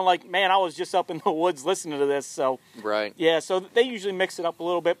it sound like, man, I was just up in the woods listening to this. So right, yeah, so they usually mix it up a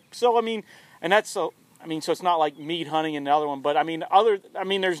little bit. So so it's not like meat hunting and the other one, but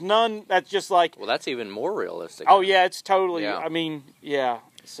there's none that's just like, well, that's even more realistic. Oh yeah, it's totally. Yeah.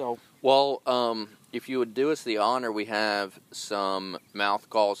 So well, if you would do us the honor, we have some mouth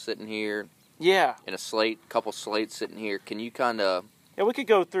calls sitting here. Yeah. And couple slates sitting here. Can you kind of? Yeah, we could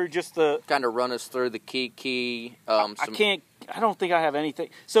go through just the... Kind of run us through the kiki. I don't think I have anything.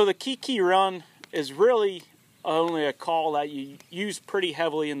 So the kiki run is really only a call that you use pretty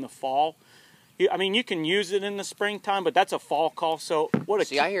heavily in the fall. You can use it in the springtime, but that's a fall call. So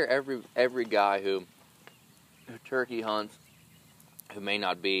I hear every guy who turkey hunts, who may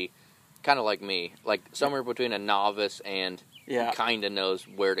not be kind of like me, like somewhere between a novice and kind of knows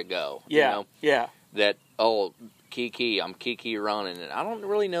where to go. Yeah, yeah. That, kiki, I'm kiki running, and I don't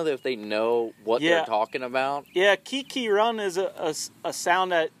really know that if they know what they're talking about. Yeah, kiki run is a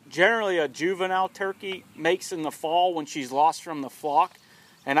sound that generally a juvenile turkey makes in the fall when she's lost from the flock.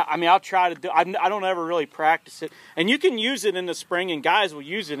 And I'll try to do. I don't ever really practice it, and you can use it in the spring, and guys will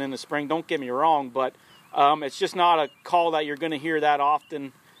use it in the spring. Don't get me wrong, but it's just not a call that you're going to hear that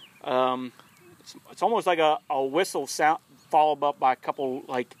often. It's almost like a whistle sound followed up by a couple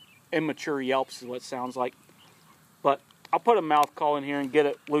like immature yelps is what it sounds like. But I'll put a mouth call in here and get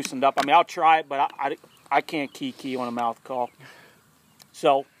it loosened up. I'll try it, but I can't key on a mouth call.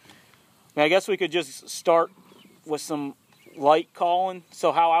 So I guess we could just start with some light calling.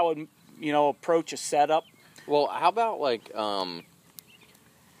 So how I would approach a setup. Well, how about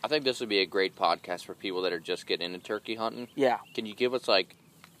I think this would be a great podcast for people that are just getting into turkey hunting. Yeah. Can you give us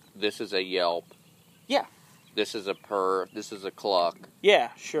this is a yelp? Yeah. This is a purr, this is a cluck. Yeah,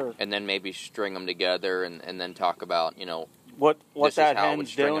 sure. And then maybe string them together and then talk about, what this that is how hen's I would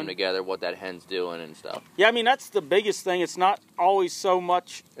string doing. them together, what that hen's doing and stuff. Yeah, that's the biggest thing. It's not always so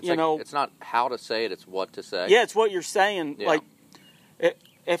much, it's not how to say it, it's what to say. Yeah, it's what you're saying. Yeah.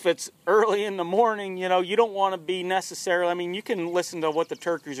 If it's early in the morning, you don't want to be necessarily, you can listen to what the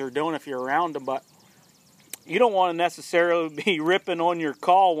turkeys are doing if you're around them, but you don't want to necessarily be ripping on your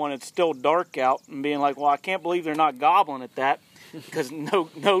call when it's still dark out and being like, well, I can't believe they're not gobbling at that, because no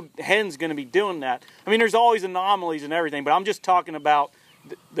hen's going to be doing that. There's always anomalies and everything, but I'm just talking about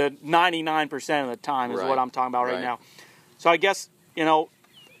the 99% of the time is what I'm talking about right now. So I guess,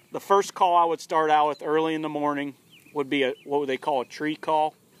 the first call I would start out with early in the morning would be what would they call a tree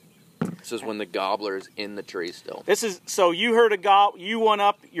call. This is when the gobbler is in the tree still. So you heard a gobble, you went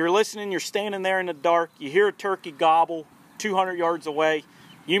up, you're listening, you're standing there in the dark, you hear a turkey gobble 200 yards away,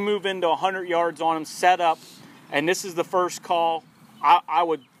 you move into 100 yards on him, set up, and this is the first call. I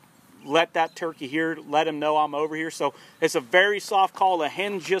would let that turkey hear, let him know I'm over here. So it's a very soft call. The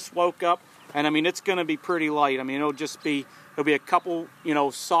hen just woke up, and it's going to be pretty light. It'll be a couple,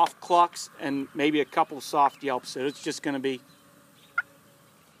 soft clucks and maybe a couple soft yelps. So it's just going to be.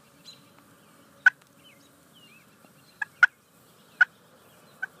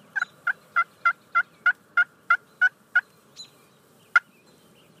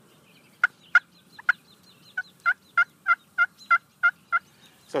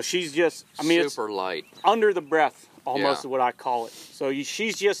 So she's just, super light, under the breath, almost is what I call it. So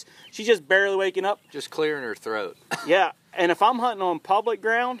she's just barely waking up, just clearing her throat. Yeah, and if I'm hunting on public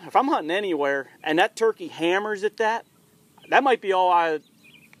ground, if I'm hunting anywhere, and that turkey hammers at that might be all I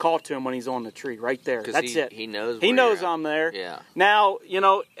call to him when he's on the tree, right there. That's it. He knows. He knows I'm there. Yeah. Now,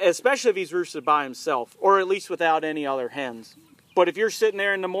 especially if he's roosted by himself, or at least without any other hens. But if you're sitting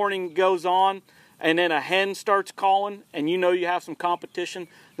there and the morning goes on, and then a hen starts calling, and you know you have some competition,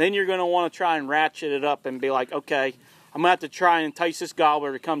 then you're going to want to try and ratchet it up and be like, okay, I'm going to have to try and entice this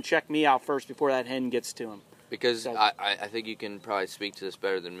gobbler to come check me out first before that hen gets to him. Because I think you can probably speak to this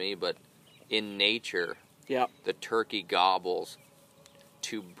better than me, but in nature, the turkey gobbles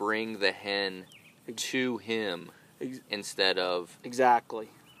to bring the hen to him instead of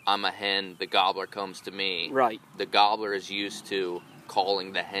I'm a hen, the gobbler comes to me. Right. The gobbler is used to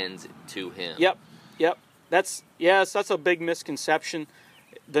calling the hens to him. Yep. That's a big misconception.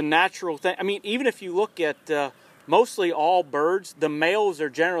 The natural thing, I mean, even if you look at mostly all birds, the males are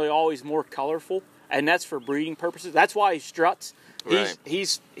generally always more colorful, and that's for breeding purposes. That's why he struts. Right.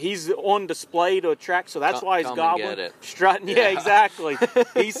 He's on display to attract, so that's why he's gobbling, strutting. Yeah, exactly.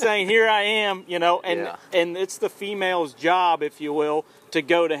 He's saying, "Here I am," and it's the female's job, if you will, to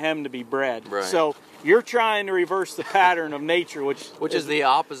go to him to be bred. Right. So you're trying to reverse the pattern of nature, which is the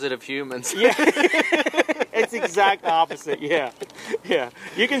opposite of humans. Yeah, it's the exact opposite. Yeah.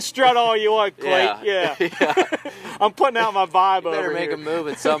 You can strut all you want, Clay. Yeah. I'm putting out my vibe over here. Better make a move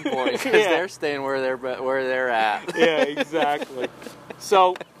at some point because they're staying where they're at. Yeah, exactly.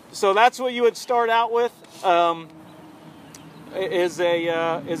 So that's what you would start out with. Is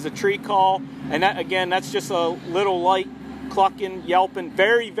a tree call, and that's just a little light clucking, yelping,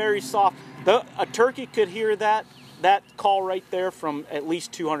 very, very soft. A turkey could hear that call right there from at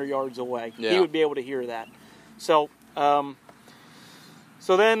least 200 yards away. Yeah. He would be able to hear that. So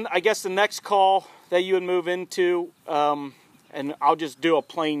then I guess the next call that you would move into, and I'll just do a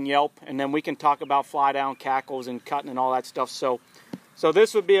plain yelp, and then we can talk about fly down cackles and cutting and all that stuff. So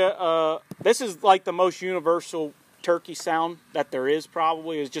this would be this is like the most universal turkey sound that there is,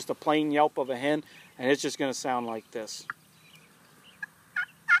 probably, is just a plain yelp of a hen, and it's just going to sound like this.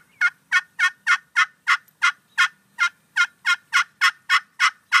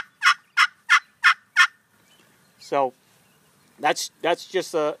 So that's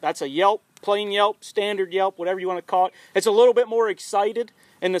just a yelp, plain yelp, standard yelp, whatever you want to call it. It's a little bit more excited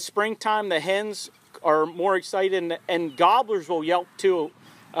in the springtime. The hens are more excited, and gobblers will yelp too,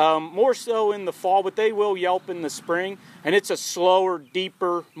 more so in the fall, but they will yelp in the spring. And it's a slower,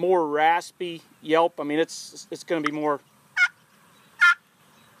 deeper, more raspy yelp. I mean, it's going to be more.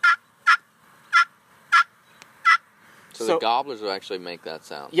 So the gobblers will actually make that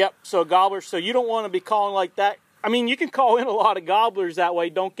sound. Yep. So gobblers. So you don't want to be calling like that. I mean, you can call in a lot of gobblers that way,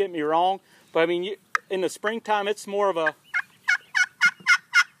 don't get me wrong. But, I mean, in the springtime, it's more of a...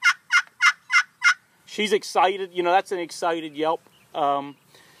 She's excited. That's an excited yelp.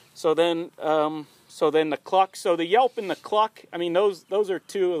 So then the cluck. So the yelp and the cluck, I mean, those are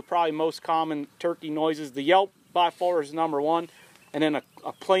two of the probably most common turkey noises. The yelp, by far, is number one. And then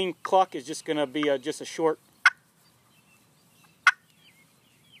a plain cluck is just going to be just a short...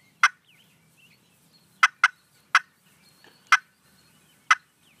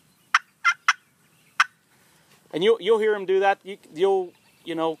 And you'll hear them do that. You'll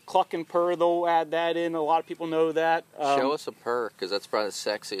cluck and purr. They'll add that in. A lot of people know that. Show us a purr, because that's probably the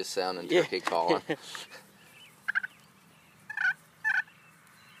sexiest sound in turkey calling.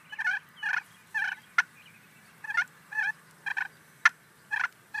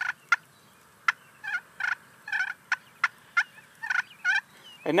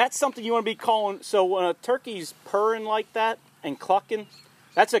 And that's something you want to be calling. So when a turkey's purring like that and clucking,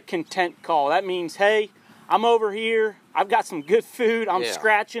 that's a content call. That means, hey, I'm over here. I've got some good food. I'm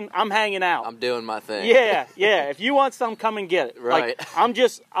scratching. I'm hanging out. I'm doing my thing. Yeah. If you want some, come and get it. Right. Like, I'm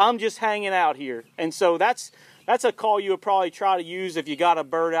just hanging out here. And so that's a call you would probably try to use if you got a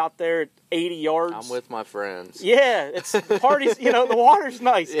bird out there at 80 yards. I'm with my friends. Yeah, it's parties. The water's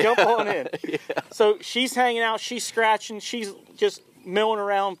nice. Jump on in. Yeah. So she's hanging out. She's scratching. She's just milling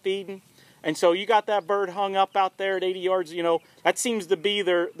around feeding. And so you got that bird hung up out there at 80 yards, that seems to be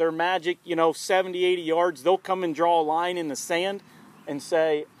their magic, 70, 80 yards. They'll come and draw a line in the sand and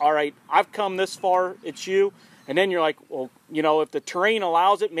say, all right, I've come this far, it's you. And then you're like, well, if the terrain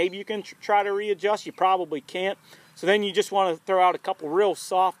allows it, maybe you can try to readjust. You probably can't. So then you just want to throw out a couple real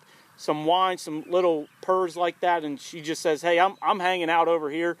soft, some whine, some little purrs like that. And she just says, hey, I'm hanging out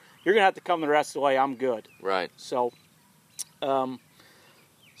over here. You're going to have to come the rest of the way. I'm good. Right. So,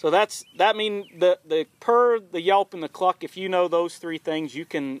 So that means the purr, the yelp, and the cluck. If you know those three things, you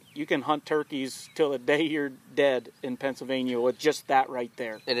can hunt turkeys till the day you're dead in Pennsylvania with just that right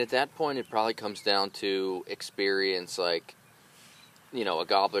there. And at that point, it probably comes down to experience. Like, a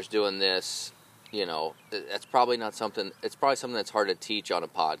gobbler's doing this. That's probably not something. It's probably something that's hard to teach on a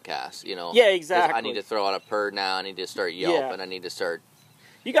podcast. Yeah, exactly. I need to throw out a purr now. I need to start yelping. I need to start.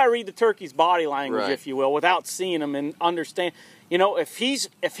 you got to read the turkey's body language, Right. if you will, without seeing him and understand. You know, if he's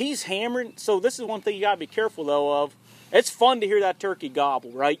hammering. So this is one thing you got to be careful though of. It's fun to hear that turkey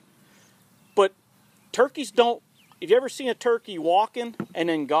gobble, right? But turkeys don't. Have you ever seen a turkey walking and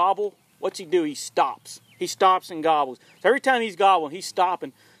then gobble? What's he do? He stops. He stops and gobbles. So every time he's gobbling, he's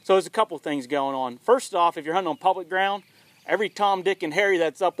stopping. So there's a couple things going on. First off, if you're hunting on public ground, every Tom, Dick, and Harry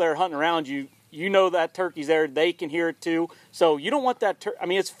that's up there hunting around you, you know that turkey's there. They can hear it too. So you don't want that. I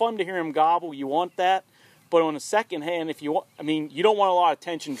mean, it's fun to hear him gobble. You want that. But on the second hand, if you want, I mean, you don't want a lot of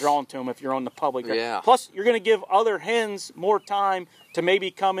attention drawn to him if you're on the public ground. Yeah. Plus, you're going to give other hens more time to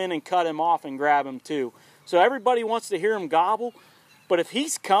maybe come in and cut him off and grab him too. So everybody wants to hear him gobble. But if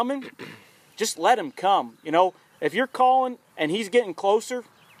he's coming, just let him come. You know, if you're calling and he's getting closer,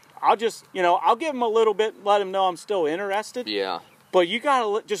 I'll just, you know, I'll give him a little bit, let him know I'm still interested. Yeah. But you got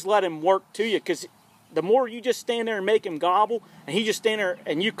to just let him work to you, because the more you just stand there and make him gobble, and he just stand there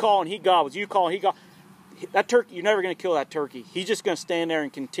and you call and he gobbles, you call and he gobbles, that turkey, you're never going to kill that turkey. He's just going to stand there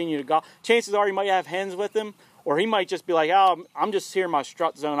and continue to gobble. Chances are he might have hens with him, or he might just be like, oh, I'm just here in my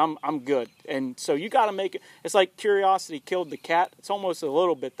strut zone, I'm good. And so you got to make it, it's like curiosity killed the cat. It's almost a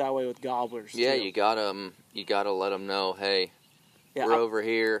little bit that way with gobblers. Yeah, too. you gotta let them know, hey, Yeah, we're over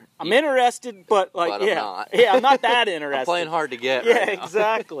here. I'm interested, but like, But I'm yeah, not. yeah, I'm not that interested. I'm playing hard to get. Yeah, right now.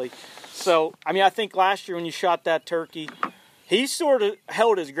 exactly. So, I mean, I think last year when you shot that turkey, he sort of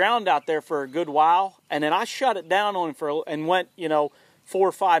held his ground out there for a good while, and then I shut it down on him and went, 4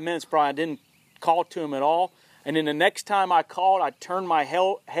 or 5 minutes probably. I didn't call to him at all. And then the next time I called, I turned my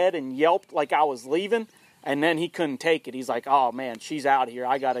head and yelped like I was leaving, and then he couldn't take it. He's like, oh, man, she's out here.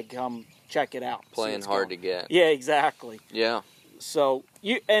 I got to come check it out. Playing hard to get. Yeah, exactly. Yeah. So,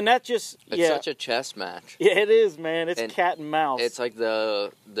 and that just, It's such a chess match. Yeah, it is, man. It's And cat and mouse. It's like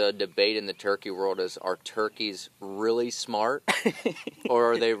the debate in the turkey world is, are turkeys really smart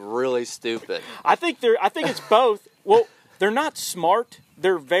or are they really stupid? I think it's both. Well, they're not smart.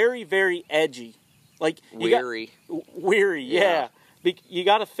 They're very, very edgy. Like Weary. Weary, yeah. You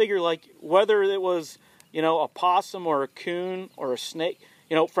got to figure, like, whether it was, a possum or a coon or a snake,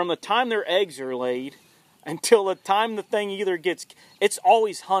 from the time their eggs are laid until the time the thing either it's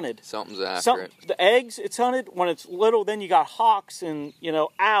always hunted. Something's accurate. The eggs, it's hunted. When it's little, then you got hawks and,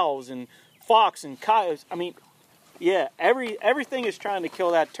 owls and fox and coyotes. I mean, yeah, everything is trying to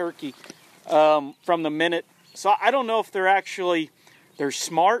kill that turkey from the minute. So I don't know if they're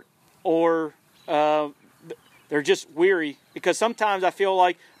smart or they're just weary, because sometimes I feel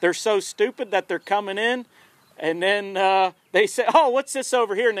like they're so stupid that they're coming in and then they say, oh, what's this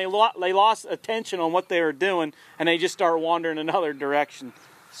over here? And they lost attention on what they were doing, and they just start wandering another direction.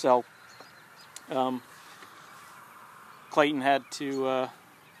 So Clayton had to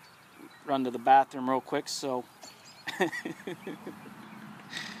run to the bathroom real quick. So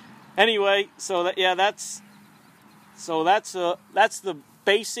anyway, that's the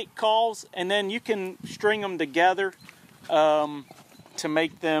basic calls, and then you can string them together to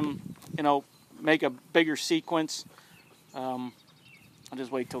make them, make a bigger sequence. I'll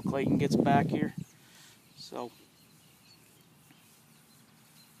just wait till Clayton gets back here. So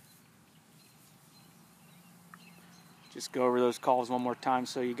just go over those calls one more time.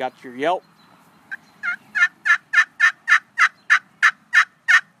 So you got your yelp,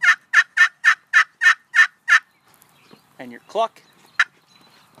 and your cluck.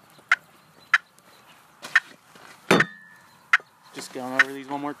 Just going over these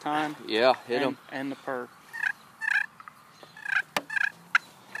one more time. Yeah, hit them. And the purr.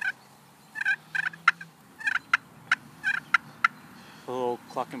 A little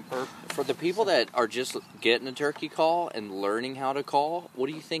cluck and purr. For the people that are just getting a turkey call and learning how to call, what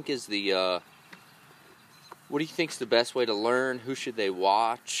do you think is the best way to learn? Who should they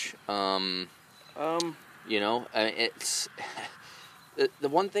watch? It's the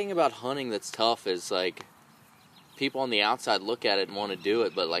one thing about hunting that's tough is, like, people on the outside look at it and want to do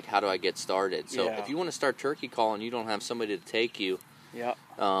it, but, like, how do I get started? So if you want to start turkey calling, you don't have somebody to take you,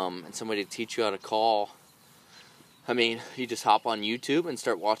 and somebody to teach you how to call. I mean, you just hop on YouTube and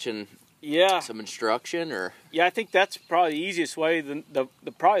start watching some instruction, or I think that's probably the easiest way. The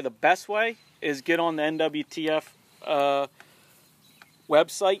probably the best way is get on the NWTF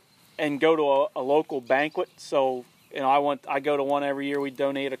website and go to a local banquet. So I go to one every year. We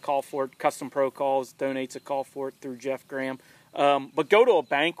donate a call for it. Custom Pro Calls donates a call for it through Jeff Graham. But go to a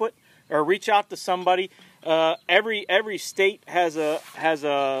banquet or reach out to somebody Every state has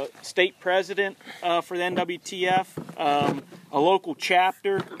a state president for the NWTF, a local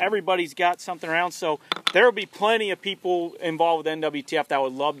chapter. Everybody's got something around, so there will be plenty of people involved with NWTF that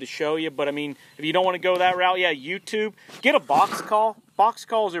would love to show you. But I mean, if you don't want to go that route, yeah, YouTube. Get a box call. Box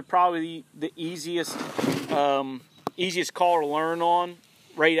calls are probably the easiest call to learn on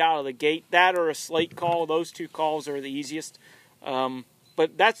right out of the gate. That or a slate call. Those two calls are the easiest.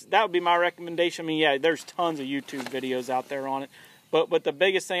 But that would be my recommendation. I mean, yeah, there's tons of YouTube videos out there on it. But the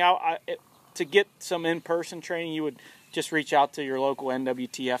biggest thing, to get some in-person training, you would just reach out to your local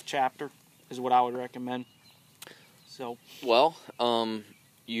NWTF chapter is what I would recommend. So, well,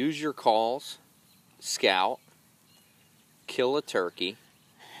 use your calls, scout, kill a turkey.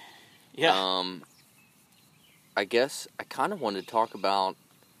 Yeah. I guess I kind of wanted to talk about,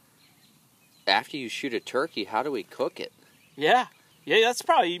 after you shoot a turkey, how do we cook it? Yeah, that's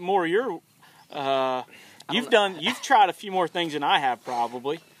probably more your. You've tried a few more things than I have,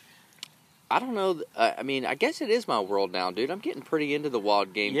 probably. I don't know. I mean, I guess it is my world now, dude. I'm getting pretty into the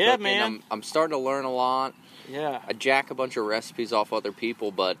wild game yeah, cooking. Man. I'm starting to learn a lot. Yeah. I jack a bunch of recipes off other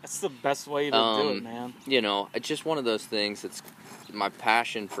people, but that's the best way to do it, man. You know, it's just one of those things that's. My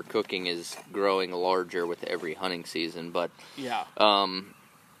passion for cooking is growing larger with every hunting season, but yeah.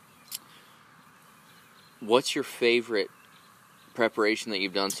 What's your favorite preparation that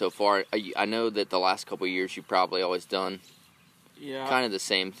you've done so far? I know that the last couple of years you've probably always done kind of the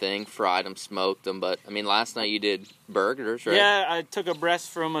same thing, fried them, smoked them, but I mean last night you did burgers, right? Yeah, I took a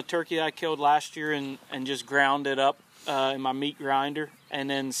breast from a turkey that I killed last year and just ground it up in my meat grinder and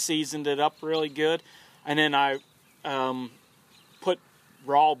then seasoned it up really good, and then I put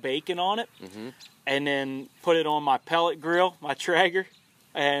raw bacon on it, and then put it on my pellet grill, my Traeger,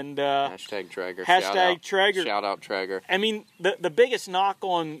 and hashtag Traeger. Hashtag Traeger. Shout out Traeger. I mean, the biggest knock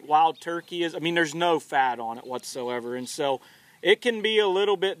on wild turkey is, I mean, there's no fat on it whatsoever, and so it can be a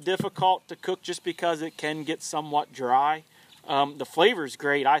little bit difficult to cook just because it can get somewhat dry. The flavor's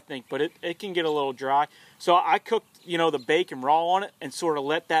great, I think, but it can get a little dry. So I cooked, the bacon raw on it and sort of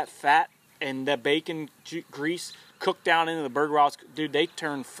let that fat and that bacon grease cook down into the burger rolls. Dude, they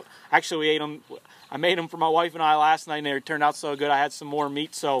turned. Actually, we ate them. I made them for my wife and I last night, and they turned out so good. I had some more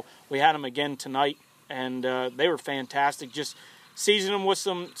meat, so we had them again tonight, and they were fantastic. Just season them with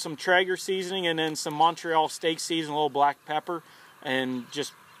some Traeger seasoning and then some Montreal steak seasoning, a little black pepper, and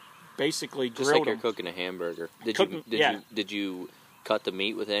just basically grilled them. Just like you're cooking a hamburger. Did you cut the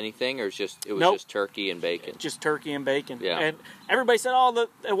meat with anything, or it was just turkey and bacon? Just turkey and bacon. Yeah. And everybody said,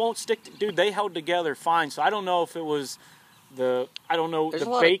 it won't stick. Dude, they held together fine. So I don't know if it was the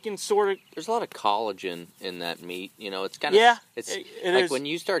bacon sort of. There's a lot of collagen in that meat. It's kind of It's it like is. When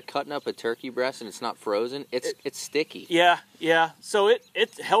you start cutting up a turkey breast and it's not frozen, it's sticky. Yeah. So it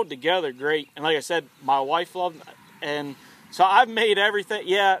held together great, and like I said, my wife loved it, and so I've made everything.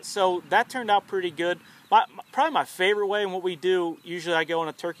 Yeah. So that turned out pretty good. Probably my favorite way, and what we do, usually I go on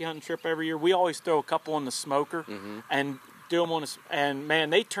a turkey hunting trip every year, we always throw a couple in the smoker and do them and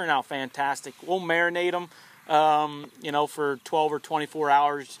man, they turn out fantastic. We'll marinate them, for 12 or 24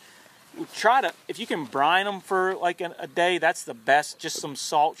 hours. We'll if you can brine them for like a day, that's the best. Just some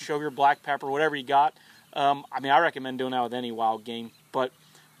salt, sugar, black pepper, whatever you got. I recommend doing that with any wild game, but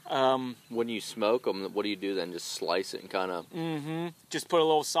when you smoke them, what do you do then? Just slice it and kind of... Just put a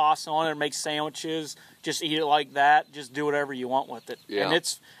little sauce on it, make sandwiches, just eat it like that, just do whatever you want with it. Yeah. And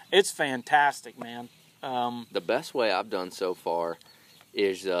it's fantastic, man. The best way I've done so far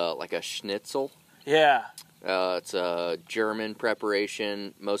is like a schnitzel. Yeah. It's a German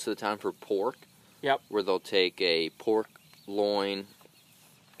preparation, most of the time for pork. Yep. Where they'll take a pork loin.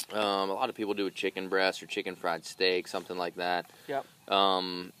 A lot of people do a chicken breast or chicken fried steak, something like that. Yep.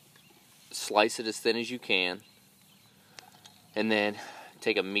 Slice it as thin as you can, and then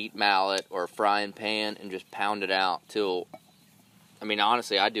take a meat mallet or a frying pan and just pound it out till,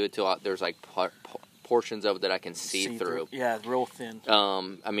 honestly, I do it till there's like portions of it that I can see through. Yeah, real thin.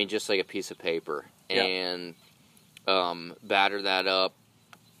 Just like a piece of paper. Yep. And batter that up,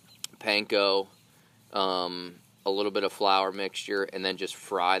 panko, a little bit of flour mixture, and then just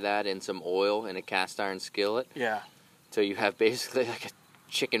fry that in some oil in a cast iron skillet. Yeah. So you have basically like a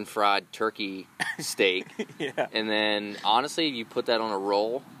chicken fried turkey steak. Yeah. And then honestly, you put that on a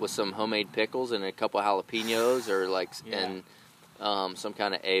roll with some homemade pickles and a couple of jalapenos, or some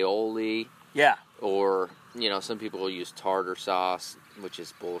kind of aioli. Yeah. Or some people will use tartar sauce, which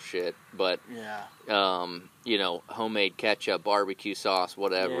is bullshit. But homemade ketchup, barbecue sauce,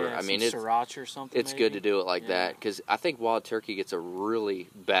 whatever. Yeah, it's sriracha or something. It's good to do it like that, because I think wild turkey gets a really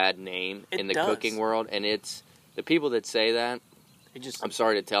bad name in the cooking world, and it's the people that say that. I'm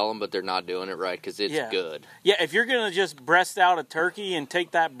sorry to tell them, but they're not doing it right because it's good. Yeah, if you're going to just breast out a turkey and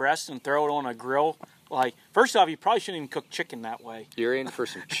take that breast and throw it on a grill, like, first off, you probably shouldn't even cook chicken that way. You're in for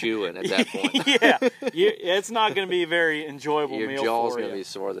some chewing at that point. It's not going to be a very enjoyable meal for you. Your jaw's going to be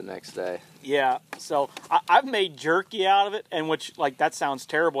sore the next day. Yeah, so I've made jerky out of it, and which, like, that sounds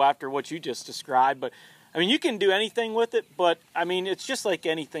terrible after what you just described, but, I mean, you can do anything with it, but, I mean, it's just like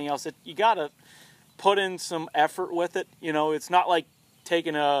anything else. You got to put in some effort with it. You know, it's not like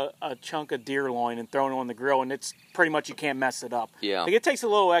taking a chunk of deer loin and throwing it on the grill, and it's pretty much you can't mess it up. Yeah. Like, it takes a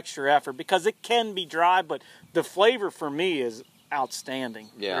little extra effort because it can be dry, but the flavor for me is outstanding.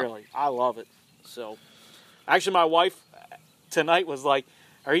 Yeah. Really. I love it. So, actually, my wife tonight was like,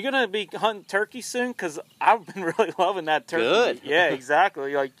 "Are you going to be hunting turkey soon? Because I've been really loving that turkey." Good. Yeah,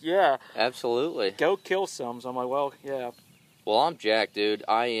 exactly. Like, yeah. Absolutely. Go kill some. So I'm like, well, yeah. Well, I'm Jack, dude.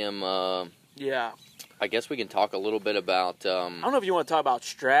 I am, yeah. I guess we can talk a little bit about... I don't know if you want to talk about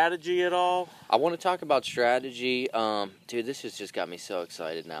strategy at all. I want to talk about strategy. Dude, this has just got me so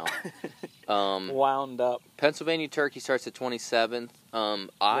excited now. Wound up. Pennsylvania turkey starts the 27th.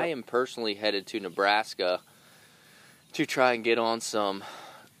 I am personally headed to Nebraska to try and get on some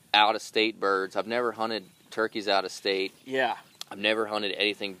out-of-state birds. I've never hunted turkeys out of state. Yeah. I've never hunted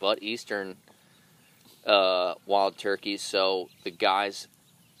anything but eastern wild turkeys. So the guy's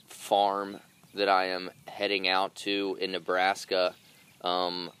farm that I am heading out to in Nebraska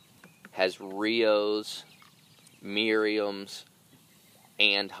has Rios, Merriams,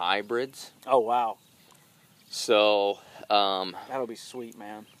 and hybrids. Oh, wow. So that'll be sweet,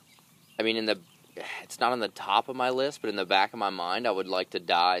 man. I mean, it's not on the top of my list, but in the back of my mind, I would like to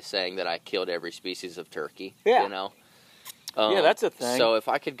die saying that I killed every species of turkey. Yeah. You know? Yeah, that's a thing. So if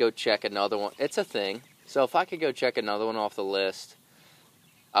I could go check another one, it's a thing. So if I could go check another one off the list,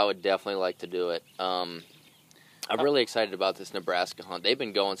 I would definitely like to do it. I'm really excited about this Nebraska hunt. They've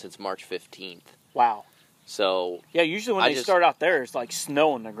been going since March 15th. Wow. So yeah, usually when they start out there, it's like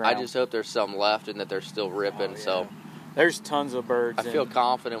snow on the ground. I just hope there's some left and that they're still ripping. So there's tons of birds. I feel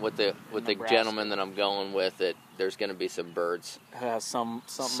confident with the gentleman that I'm going with that there's going to be some birds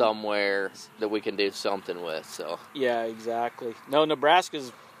somewhere that we can do something with. So yeah, exactly. No,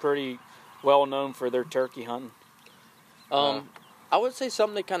 Nebraska's pretty well known for their turkey hunting. I would say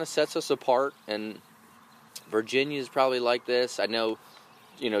something that kind of sets us apart, and Virginia is probably like this. I know,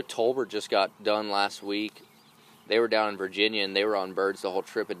 Tolbert just got done last week. They were down in Virginia, and they were on birds the whole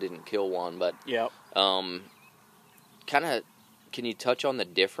trip and didn't kill one. But kind of, can you touch on the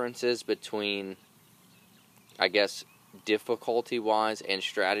differences between, I guess, difficulty-wise and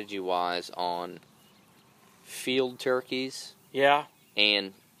strategy-wise on field turkeys? Yeah.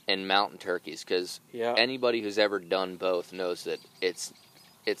 And mountain turkeys, because anybody who's ever done both knows that it's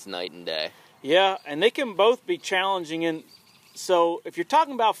night and day. Yeah, and they can both be challenging. And so if you're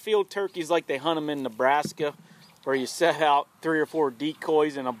talking about field turkeys like they hunt them in Nebraska, where you set out 3 or 4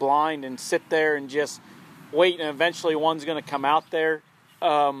 decoys in a blind and sit there and just wait, and eventually one's going to come out there,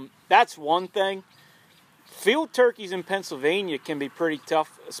 that's one thing. Field turkeys in Pennsylvania can be pretty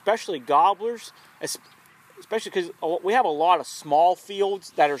tough, especially gobblers, especially because we have a lot of small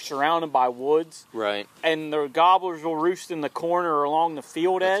fields that are surrounded by woods. Right. And the gobblers will roost in the corner or along the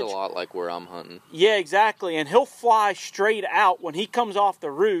field edge. That's a lot like where I'm hunting. Yeah, exactly. And he'll fly straight out. When he comes off the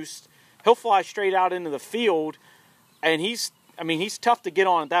roost, he'll fly straight out into the field. And he's tough to get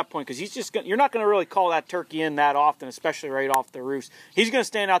on at that point because you're not going to really call that turkey in that often, especially right off the roost. He's going to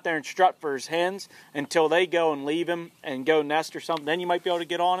stand out there and strut for his hens until they go and leave him and go nest or something. Then you might be able to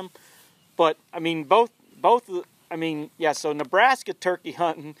get on him. But, so Nebraska turkey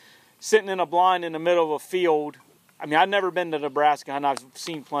hunting, sitting in a blind in the middle of a field. I mean, I've never been to Nebraska hunting. I've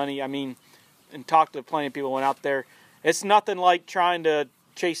seen plenty, and talked to plenty of people who went out there. It's nothing like trying to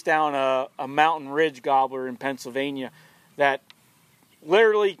chase down a mountain ridge gobbler in Pennsylvania that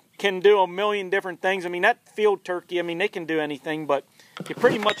literally can do a million different things. I mean, that field turkey, they can do anything, but you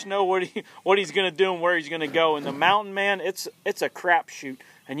pretty much know what he's going to do and where he's going to go. And the mountain, man, it's a crapshoot.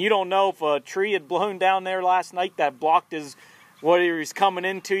 And you don't know if a tree had blown down there last night that blocked whether he's coming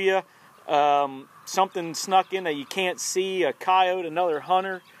into you. Something snuck in that you can't see, a coyote, another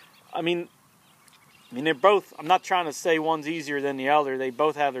hunter. They're both, I'm not trying to say one's easier than the other. They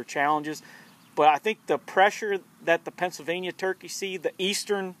both have their challenges. But I think the pressure that the Pennsylvania turkeys see, the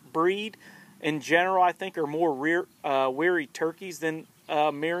eastern breed in general, I think are more weary turkeys than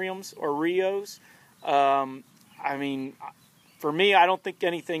Merriams or Rios. For me, I don't think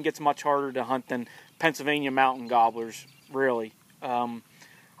anything gets much harder to hunt than Pennsylvania mountain gobblers, really. I've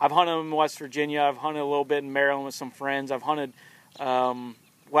hunted them in West Virginia. I've hunted a little bit in Maryland with some friends. I've hunted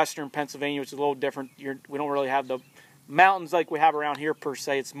western Pennsylvania, which is a little different. We don't really have the mountains like we have around here per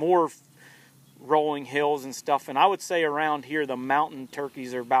se. It's more rolling hills and stuff. And I would say around here, the mountain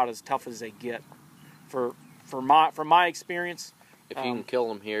turkeys are about as tough as they get. From my experience. If you can kill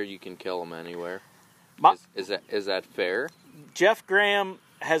them here, you can kill them anywhere. Is that fair? Jeff Graham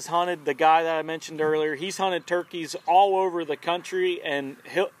has hunted, the guy that I mentioned earlier. He's hunted turkeys all over the country, and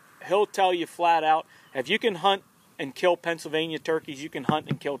he'll tell you flat out, if you can hunt and kill Pennsylvania turkeys, you can hunt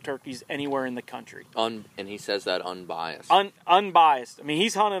and kill turkeys anywhere in the country. And he says that unbiased. Unbiased. I mean,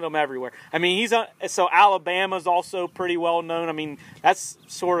 he's hunted them everywhere. I mean, so Alabama's also pretty well known. I mean, that's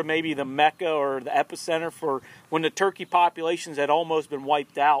sort of maybe the mecca or the epicenter for when the turkey populations had almost been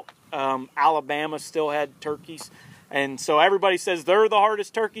wiped out. Alabama still had turkeys. And so everybody says they're the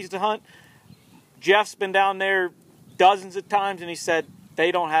hardest turkeys to hunt. Jeff's been down there dozens of times, and he said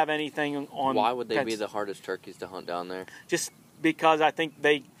they don't have anything on. Why would they be the hardest turkeys to hunt down there? Just because I think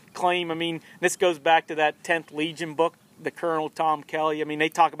they claim, I mean, this goes back to that 10th Legion book, the Colonel Tom Kelly. I mean, they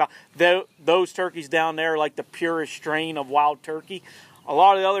talk about those turkeys down there are like the purest strain of wild turkey. A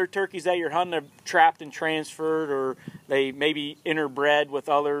lot of the other turkeys that you're hunting are trapped and transferred, or they maybe interbred with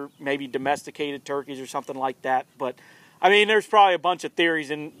other maybe domesticated turkeys or something like that. But I mean, there's probably a bunch of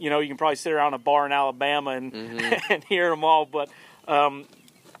theories, and you can probably sit around a bar in Alabama and and hear them all. But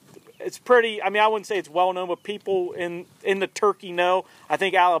it's pretty. I mean, I wouldn't say it's well known, but people in the turkey know. I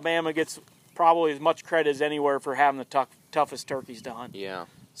think Alabama gets probably as much credit as anywhere for having the toughest turkeys to hunt. Yeah.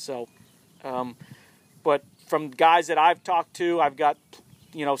 So, but from guys that I've talked to, I've got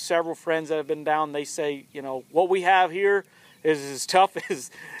several friends that have been down. They say what we have here is as tough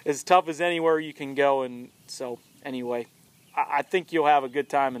as anywhere you can go. And so anyway, I think you'll have a good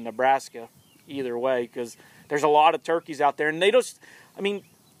time in Nebraska either way, because there's a lot of turkeys out there, and they just, I mean,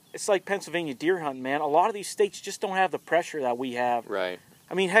 it's like Pennsylvania deer hunting, man. A lot of these states just don't have the pressure that we have. Right.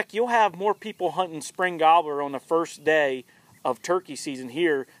 I mean, heck, you'll have more people hunting spring gobbler on the first day of turkey season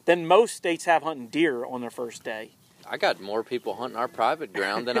here than most states have hunting deer on their first day. I got more people hunting our private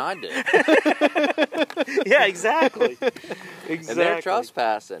ground than I did. Yeah, exactly. And they're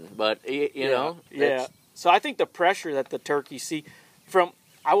trespassing, but you know. Yeah. So I think the pressure that the turkeys see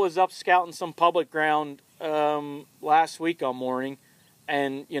I was up scouting some public ground last week on morning,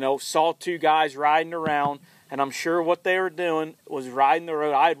 and saw two guys riding around, and I'm sure what they were doing was riding the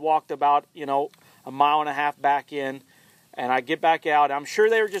road. I had walked about a mile and a half back in, and I get back out. I'm sure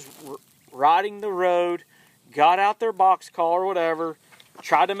they were just riding the road, got out their box call or whatever,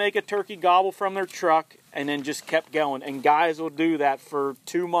 tried to make a turkey gobble from their truck, and then just kept going. And guys will do that for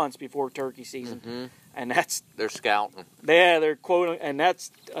 2 months before turkey season. Mm-hmm. And they're scouting. Yeah, they're quoting, and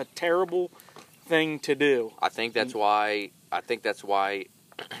that's a terrible thing to do. I think that's why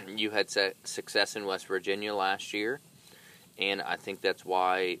you had success in West Virginia last year, and I think that's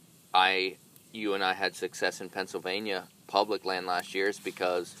why you and I had success in Pennsylvania public land last year, is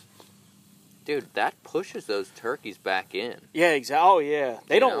because, dude, that pushes those turkeys back in. Yeah, exactly. Oh, yeah.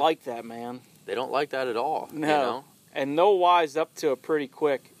 They don't like that, man. They don't like that at all. No. And they'll wise up to it pretty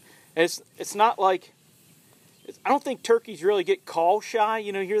quick. It's not like, I don't think turkeys really get call shy.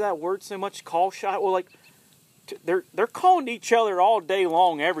 You hear that word so much, call shy. Well, like, they're calling to each other all day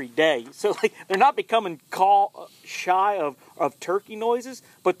long, every day. So like they're not becoming call shy of turkey noises,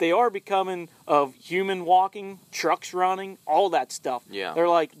 but they are becoming of human walking, trucks running, all that stuff. Yeah.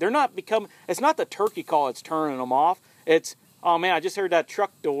 They're not becoming. It's not the turkey call that's turning them off. It's, oh man, I just heard that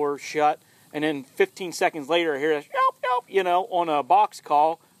truck door shut, and then 15 seconds later I hear this yelp, yelp, on a box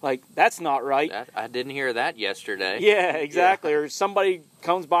call. Like, that's not right. I didn't hear that yesterday. Yeah, exactly. Yeah. Or somebody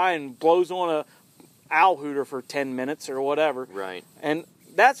comes by and blows on a owl hooter for 10 minutes or whatever. Right. And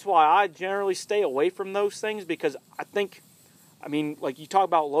that's why I generally stay away from those things, because I mean, like you talk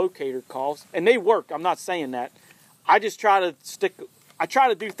about locator calls, and they work. I'm not saying that. I just try to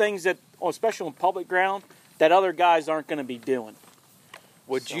do things that, especially on public ground, that other guys aren't going to be doing.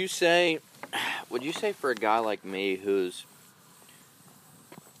 Would you say for a guy like me who's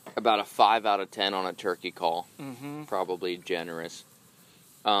about a 5 out of 10 on a turkey call, probably generous.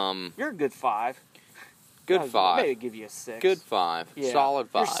 You're a good 5. Good 5. Maybe give you a 6. Good 5. Yeah. Solid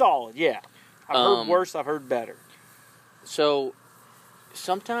 5. You're solid, yeah. I've heard worse, I've heard better. So,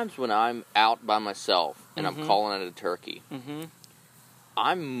 sometimes when I'm out by myself and I'm calling at a turkey,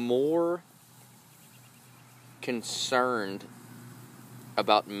 I'm more concerned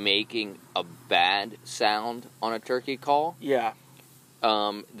about making a bad sound on a turkey call. Yeah.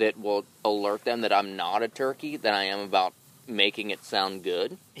 That will alert them that I'm not a turkey than I am about making it sound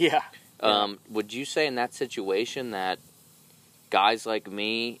good. Yeah. Would you say in that situation that guys like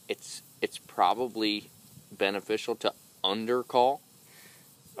me, it's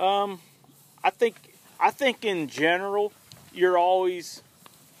I think in general, you're always,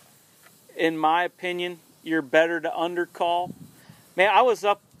 in my opinion, you're better to undercall. Man, I was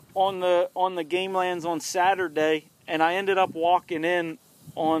up on the game lands on Saturday, and I ended up walking in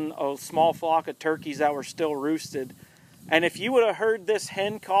on a small flock of turkeys that were still roosted. And if you would have heard this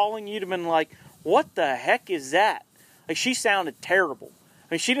hen calling, you'd have been like, what the heck is that? Like, she sounded terrible.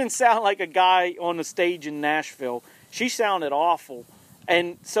 I mean, she didn't sound like a guy on the stage in Nashville. She sounded awful.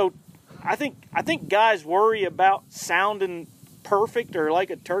 And so I think guys worry about sounding perfect or like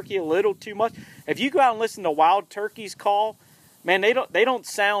a turkey a little too much. If you go out and listen to wild turkeys call, man, they don't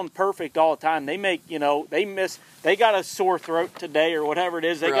sound perfect all the time. They make, they got a sore throat today or whatever it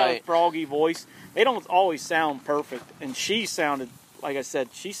is. They got a froggy voice. They don't always sound perfect. And she sounded, like I said,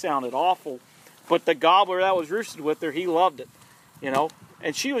 she sounded awful. But the gobbler that was roosted with her, he loved it,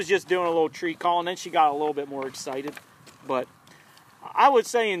 And she was just doing a little tree call, and then she got a little bit more excited. But I would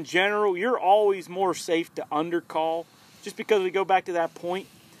say in general, you're always more safe to undercall, just because we go back to that point.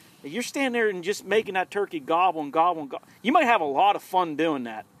 If you're standing there and just making that turkey gobble and gobble and gobble, you might have a lot of fun doing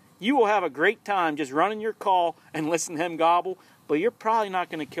that. You will have a great time just running your call and listening to him gobble, but you're probably not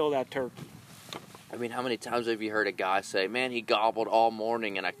going to kill that turkey. I mean, how many times have you heard a guy say, man, he gobbled all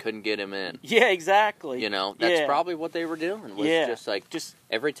morning and I couldn't get him in? Yeah, exactly. That's probably what they were doing. Was just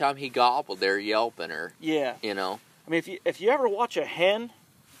every time he gobbled, they're yelping or, I mean, if you ever watch a hen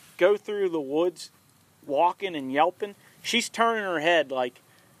go through the woods walking and yelping, she's turning her head like,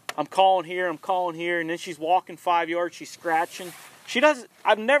 I'm calling here, and then she's walking 5 yards, she's scratching.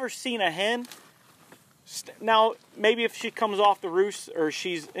 I've never seen a hen. Now, maybe if she comes off the roost or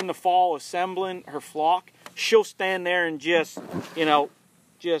she's in the fall assembling her flock, she'll stand there and just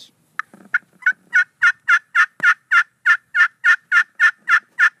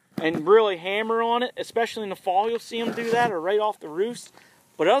and really hammer on it, especially in the fall. You'll see them do that, or right off the roost.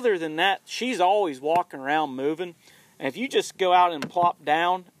 But other than that, she's always walking around moving. And if you just go out and plop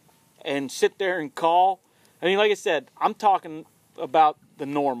down and sit there and call, I mean, like I said, I'm talking about the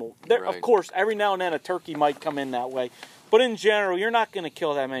normal. Of course, every now and then a turkey might come in that way. But in general, you're not going to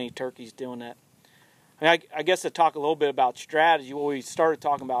kill that many turkeys doing that. I mean, I guess to talk a little bit about strategy, what we started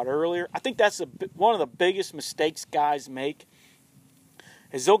talking about earlier, I think that's one of the biggest mistakes guys make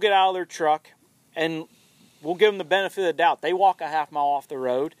is they'll get out of their truck, and we'll give them the benefit of the doubt. They walk a half mile off the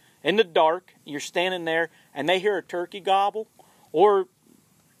road in the dark, you're standing there, and they hear a turkey gobble, or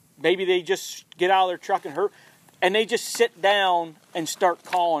maybe they just get out of their truck and they just sit down and start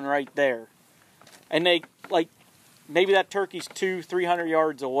calling right there. And maybe that turkey's 200-300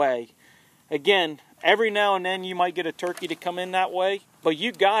 yards away. Again, every now and then you might get a turkey to come in that way, but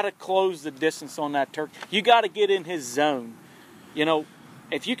you got to close the distance on that turkey. You got to get in his zone.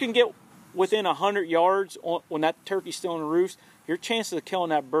 If you can get within 100 yards when that turkey's still in the roost, your chances of killing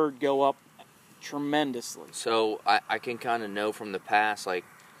that bird go up tremendously. So I can kind of know from the past,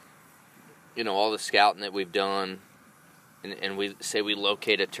 all the scouting that we've done, and we say we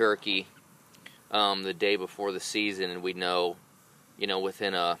locate a turkey the day before the season, and we know,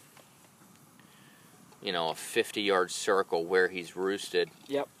 within a 50-yard circle where he's roosted.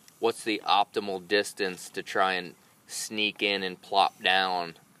 Yep. What's the optimal distance to try and sneak in and plop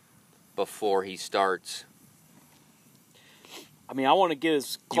down before he starts? I mean, I want to get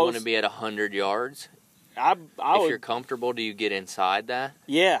as close. You want to be at 100 yards? If you're comfortable, do you get inside that?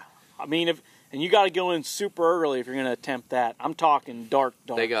 Yeah. I mean, and you got to go in super early if you're going to attempt that. I'm talking dark.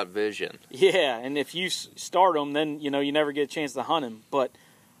 They got vision. Yeah, and if you start them, then, you never get a chance to hunt him. But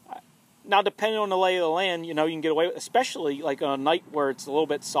now, depending on the lay of the land, you can get away with, especially like on a night where it's a little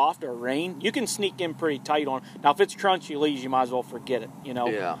bit soft or rain, you can sneak in pretty tight on. Now, if it's crunchy leaves, you might as well forget it,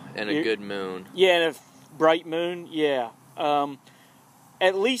 Yeah, and a good moon. Yeah, and a bright moon, yeah.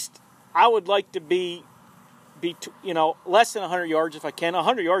 At least I would like to be less than 100 yards if I can.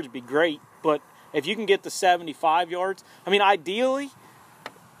 100 yards would be great, but if you can get to 75 yards, I mean, ideally,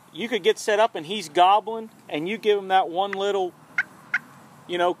 you could get set up and he's gobbling, and you give him that one little,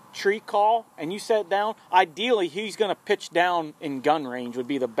 tree call, and you set down. Ideally, he's going to pitch down in gun range would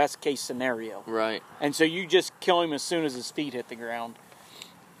be the best case scenario. Right. And so you just kill him as soon as his feet hit the ground.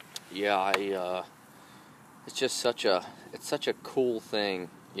 Yeah, it's just such a cool thing,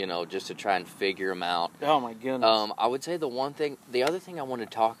 just to try and figure them out. Oh my goodness. I would say the other thing I want to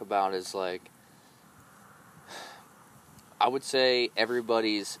talk about is I would say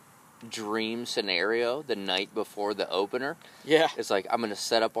everybody's dream scenario the night before the opener. Yeah. It's I'm going to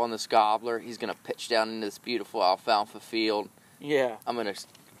set up on this gobbler. He's going to pitch down into this beautiful alfalfa field. Yeah. I'm going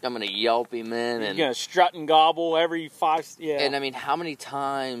to yelp him in. You're going to strut and gobble every 5... Yeah. And, I mean, how many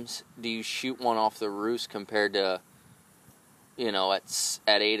times do you shoot one off the roost compared to, at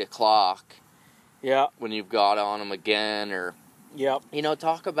 8 o'clock, Yeah. When you've got on him again, or Yep. you know,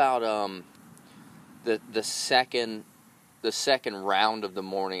 talk about the second round of the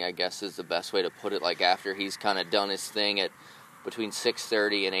morning, I guess is the best way to put it. Like after he's kind of done his thing at between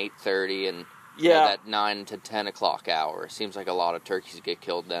 6:30 and 8:30, and you know, that 9 to 10 o'clock hour. It seems like a lot of turkeys get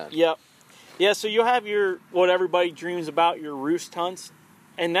killed then. Yep. Yeah, so you have your, what everybody dreams about, your roost hunts.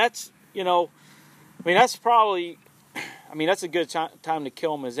 And that's, you know, I mean, that's probably, I mean, that's a good time to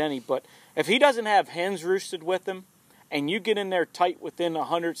kill him as any. But if he doesn't have hens roosted with him, and you get in there tight within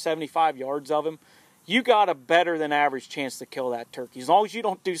 175 yards of him, you got a better than average chance to kill that turkey. As long as you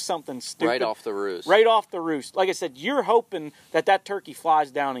don't do something stupid. Right off the roost. Right off the roost. Like I said, you're hoping that turkey flies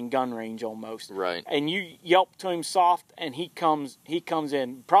down in gun range almost. Right. And you yelp to him soft, and he comes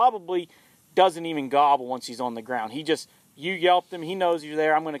in. Probably doesn't even gobble once he's on the ground. You yelped him, he knows you're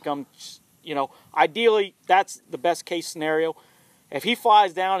there, I'm going to come, you know. Ideally, that's the best case scenario. If he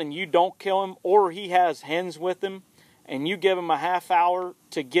flies down and you don't kill him, or he has hens with him, and you give him a half hour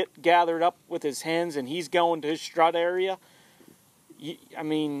to get gathered up with his hens, and he's going to his strut area, I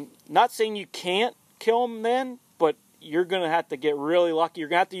mean, not saying you can't kill him then, but you're going to have to get really lucky. You're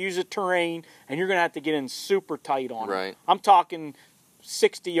going to have to use the terrain, and you're going to have to get in super tight on him. Right. I'm talking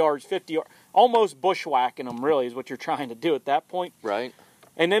 60 yards, 50 yards, almost bushwhacking them, really, is what you're trying to do at that point. Right.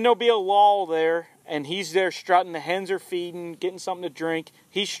 And then there'll be a lull there, and he's there strutting. The hens are feeding, getting something to drink.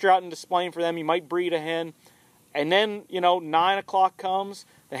 He's strutting, displaying for them. He might breed a hen. And then, you know, 9 o'clock comes,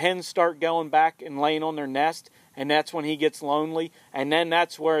 the hens start going back and laying on their nest, and that's when he gets lonely, and then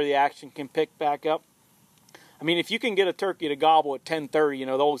that's where the action can pick back up. I mean, if you can get a turkey to gobble at 10:30, you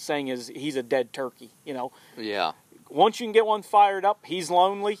know, the old saying is he's a dead turkey, you know. Yeah. Once you can get one fired up, he's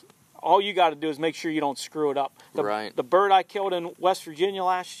lonely. All you got to do is make sure you don't screw it up. Right. The bird I killed in West Virginia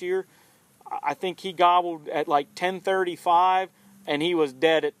last year, I think he gobbled at like 10:35, and he was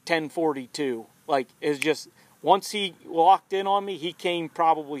dead at 10:42. Like, it's just... Once he locked in on me, he came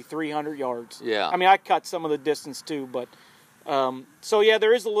probably 300 yards. Yeah. I mean, I cut some of the distance too, but... so, yeah,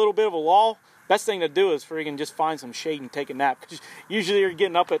 there is a little bit of a lull. Best thing to do is friggin' just find some shade and take a nap. Because usually you're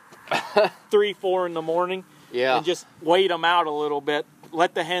getting up at 3, 4 in the morning. Yeah. And just wait them out a little bit.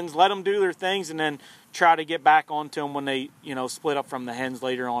 Let them do their things, and then try to get back onto them when they, you know, split up from the hens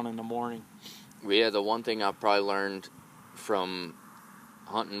later on in the morning. Yeah, the one thing I probably learned from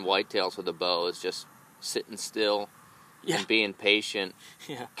hunting whitetails with a bow is just sitting still and being patient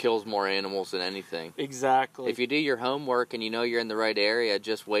kills more animals than anything. Exactly. If you do your homework and you know you're in the right area,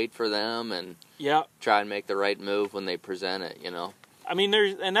 just wait for them and try and make the right move when they present it, you know. I mean,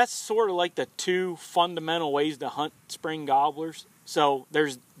 and that's sort of like the two fundamental ways to hunt spring gobblers. So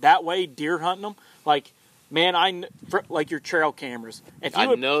there's that way, deer hunting them. Like, man, like your trail cameras.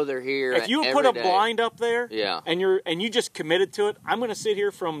 I know they're here. If you put a blind up there, and you just committed to it, I'm going to sit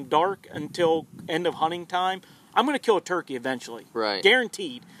here from dark until end of hunting time. I'm going to kill a turkey eventually, right?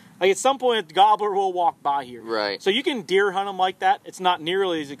 Guaranteed. Like at some point, the gobbler will walk by here, right? So you can deer hunt them like that. It's not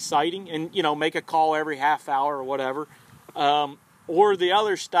nearly as exciting, and you know, make a call every half hour or whatever. Or the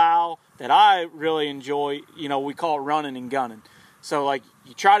other style that I really enjoy, you know, we call it running and gunning. So, like,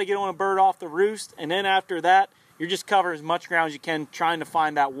 you try to get on a bird off the roost, and then after that, you're just covering as much ground as you can, trying to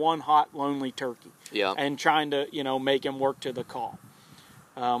find that one hot, lonely turkey. Yeah. And trying to, you know, make him work to the call.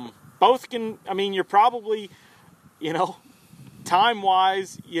 Both can, I mean, you're probably, you know,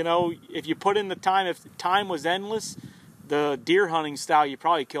 time-wise, you know, if you put in the time, if time was endless, the deer hunting style, you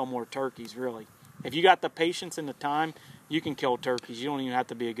probably kill more turkeys, really. If you got the patience and the time, you can kill turkeys. You don't even have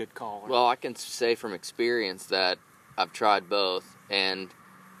to be a good caller. Well, I can say from experience that I've tried both, and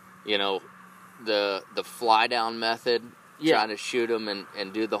you know, the fly down method, trying to shoot them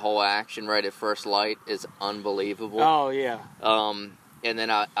and do the whole action right at first light is unbelievable. Oh yeah. And then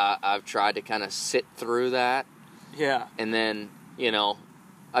I've tried to kind of sit through that. Yeah. And then, you know,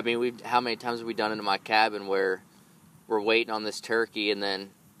 I mean, how many times have we done it in my cabin where we're waiting on this turkey and then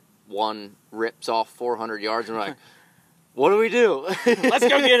one rips off 400 yards and we're like, what do we do? Let's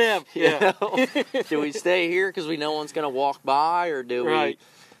go get him. Yeah. Do we stay here because we know one's going to walk by, or do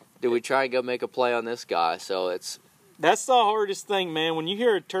we try and go make a play on this guy? So that's the hardest thing, man. When you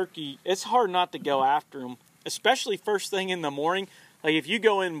hear a turkey, it's hard not to go after him, especially first thing in the morning. Like if you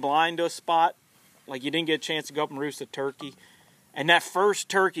go in blind to a spot, like you didn't get a chance to go up and roost a turkey, and that first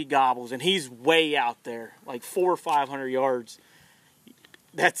turkey gobbles, and he's way out there, like 400 or 500 yards.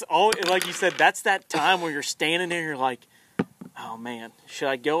 That's all, like you said, that's that time where you're standing there and you're like, oh man, should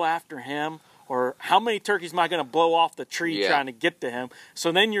I go after him? Or how many turkeys am I going to blow off the tree trying to get to him?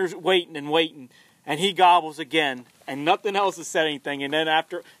 So then you're waiting and waiting, and he gobbles again, and nothing else has said anything. And then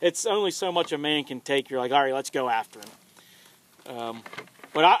after, it's only so much a man can take. You're like, all right, let's go after him.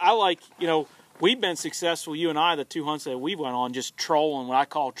 But I like, you know, we've been successful, you and I, the 2 hunts that we went on, just trolling, what I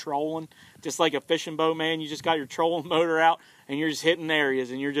call trolling. Just like a fishing boat, man. You just got your trolling motor out, and you're just hitting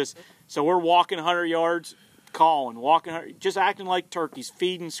areas, and you're just, so we're walking 100 yards, calling, walking, just acting like turkeys,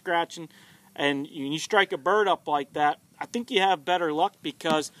 feeding, scratching, and you strike a bird up like that, I think you have better luck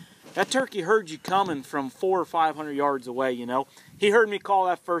because that turkey heard you coming from 400 or 500 yards away, you know. He heard me call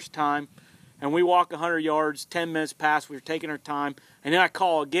that first time, and we walk 100 yards, 10 minutes past, we were taking our time, and then I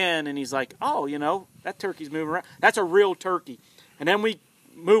call again, and he's like, oh, you know, that turkey's moving around. That's a real turkey. And then we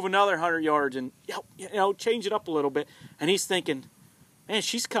move another 100 yards and, you know, change it up a little bit, and he's thinking, man,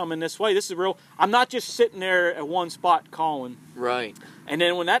 she's coming this way. This is real. I'm not just sitting there at one spot calling. Right. And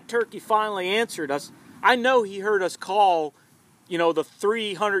then when that turkey finally answered us, I know he heard us call, you know, the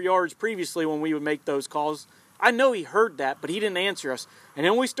 300 yards previously when we would make those calls. I know he heard that, but he didn't answer us. And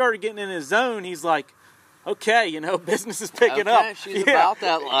then we started getting in his zone. He's like, okay, you know, business is picking up. She's about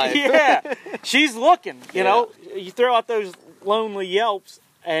that life. Yeah, she's looking, you know. You throw out those lonely yelps,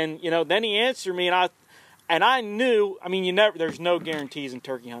 and, you know, then he answered me, and I knew, I mean, there's no guarantees in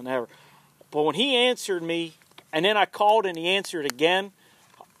turkey hunting ever. But when he answered me, and then I called and he answered again,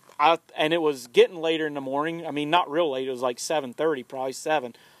 and it was getting later in the morning. I mean, not real late. It was like 7:30, probably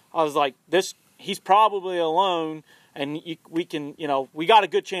 7. I was like, he's probably alone, and we can, you know, we got a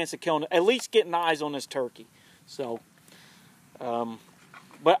good chance of killing, at least getting eyes on this turkey. So,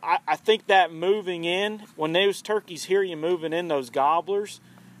 but I think that moving in, when those turkeys hear you moving in, those gobblers,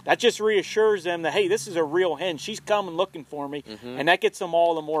 that just reassures them that, hey, this is a real hen. She's coming looking for me, and that gets them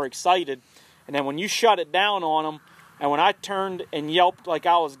all the more excited. And then when you shut it down on them, and when I turned and yelped like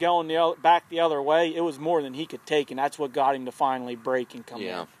I was going back the other way, it was more than he could take, and that's what got him to finally break and come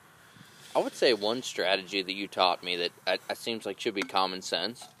in. I would say one strategy that you taught me that it seems like should be common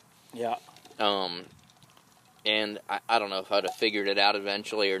sense. Yeah. And I don't know if I'd have figured it out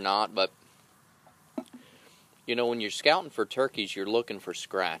eventually or not, but, you know, when you're scouting for turkeys, you're looking for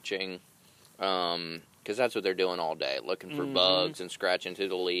scratching, because that's what they're doing all day, looking for bugs and scratching through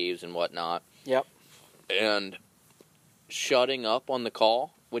the leaves and whatnot. Yep. And shutting up on the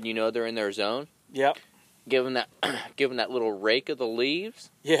call when you know they're in their zone. Yep. Giving that little rake of the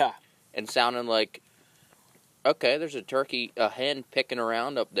leaves. Yeah. And sounding like, okay, there's a hen picking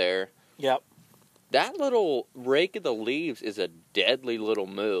around up there. Yep. That little rake of the leaves is a deadly little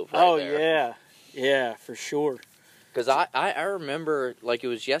move right there. Yeah. Yeah, for sure. Because I remember, like it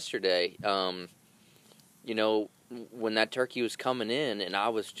was yesterday, you know, when that turkey was coming in, and I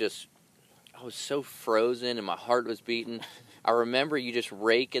was so frozen and my heart was beating. I remember you just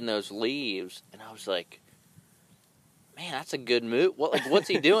raking those leaves, and I was like, man, that's a good move. What's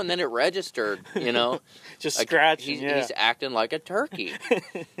he doing? Then it registered, you know. Just like scratching, he's acting like a turkey.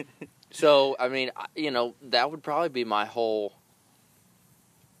 So, I mean, you know, that would probably be my whole,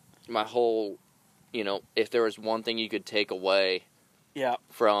 you know, if there was one thing you could take away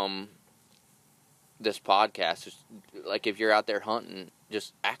from this podcast, is, like, if you're out there hunting,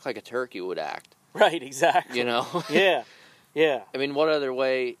 just act like a turkey would act. Right, exactly. You know? Yeah. I mean, what other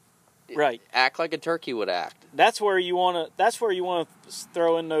way? Right. Act like a turkey would act. That's where you want to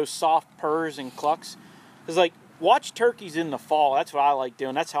throw in those soft purrs and clucks. It's like, watch turkeys in the fall. That's what I like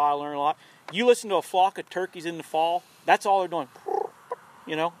doing. That's how I learn a lot. You listen to a flock of turkeys in the fall, that's all they're doing.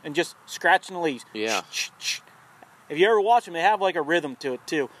 You know, and just scratching the leaves. Yeah. If you ever watch them, they have like a rhythm to it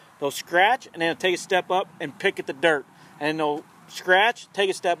too. They'll scratch and then they'll take a step up and pick at the dirt. And they'll scratch, take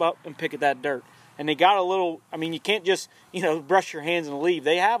a step up and pick at that dirt. And they got a little, I mean, you can't just, you know, brush your hands and leave.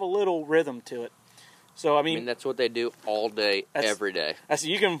 They have a little rhythm to it. So, I mean that's what they do all day, every day.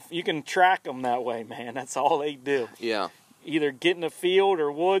 You can track them that way, man. That's all they do. Yeah. Either get in the field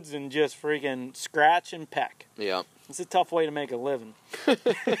or woods and just freaking scratch and peck. Yeah. It's a tough way to make a living.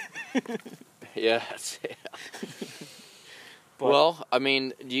 Yes. Yeah. Well, I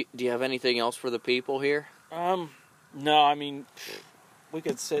mean, do you have anything else for the people here? No, I mean, we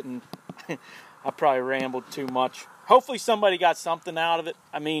could sit and I probably rambled too much. Hopefully somebody got something out of it.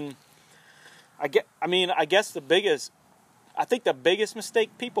 I guess the biggest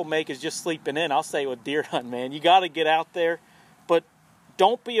mistake people make is just sleeping in. I'll say with deer hunting, man. You got to get out there, but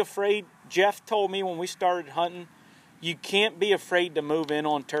don't be afraid. Jeff told me when we started hunting, you can't be afraid to move in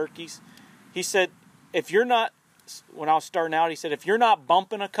on turkeys. He said, when I was starting out, he said, if you're not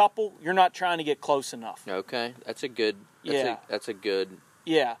bumping a couple, you're not trying to get close enough. Okay, that's a good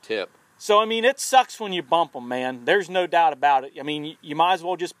tip. So, I mean, it sucks when you bump them, man. There's no doubt about it. I mean, you might as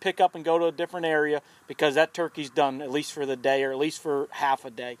well just pick up and go to a different area because that turkey's done, at least for the day or at least for half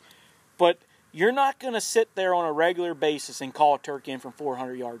a day. But you're not going to sit there on a regular basis and call a turkey in from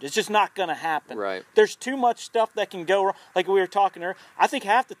 400 yards. It's just not going to happen. Right. There's too much stuff that can go wrong. Like we were talking earlier, I think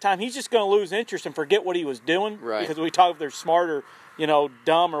half the time he's just going to lose interest and forget what he was doing. Right. Because we talk if they're smart or,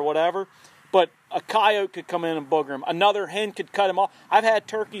 dumb or whatever. But a coyote could come in and booger him. Another hen could cut him off. I've had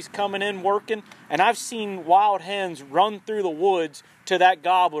turkeys coming in working, and I've seen wild hens run through the woods to that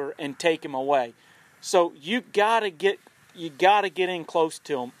gobbler and take him away. So you gotta get in close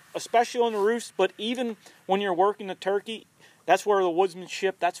to them, especially on the roost. But even when you're working the turkey, that's where the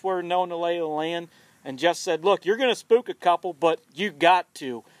woodsmanship, that's where knowing the lay of the land. And Jeff said, look, you're gonna spook a couple, but you got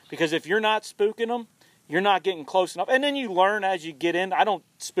to, because if you're not spooking them, you're not getting close enough. And then you learn as you get in. I don't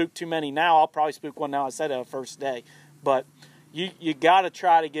spook too many now. I'll probably spook one now. I said that first day. But you got to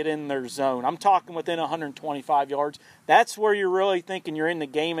try to get in their zone. I'm talking within 125 yards. That's where you're really thinking you're in the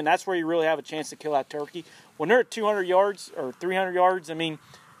game, and that's where you really have a chance to kill that turkey. When they're at 200 yards or 300 yards, I mean,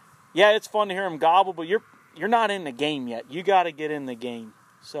 yeah, it's fun to hear them gobble, but you're not in the game yet. You got to get in the game.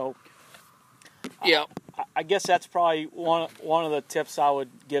 So, yeah, I guess that's probably one of the tips I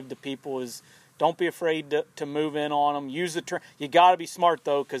would give to people is, don't be afraid to move in on them. Use the terrain. You got to be smart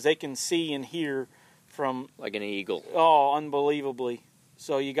though, because they can see and hear from like an eagle. Oh, unbelievably.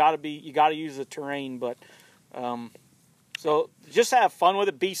 So you got to use the terrain. But so just have fun with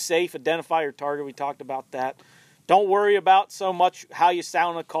it. Be safe. Identify your target. We talked about that. Don't worry about so much how you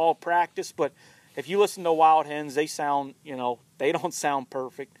sound in a call. Practice. But if you listen to wild hens, they sound. They don't sound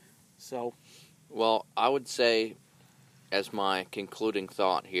perfect. So. Well, I would say, as my concluding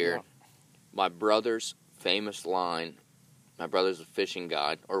thought here. Yeah. My brother's famous line, my brother's a fishing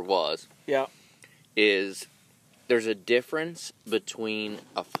guide, or was, is there's a difference between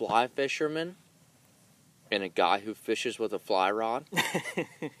a fly fisherman and a guy who fishes with a fly rod.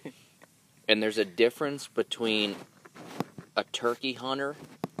 And there's a difference between a turkey hunter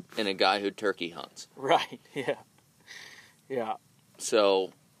and a guy who turkey hunts. Right, yeah. Yeah.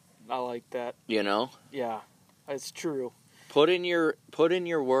 So. I like that. Yeah, it's true. Put in your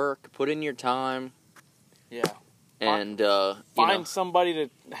work, put in your time. Yeah. And find somebody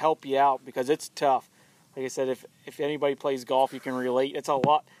to help you out, because it's tough. Like I said, if anybody plays golf, you can relate. It's a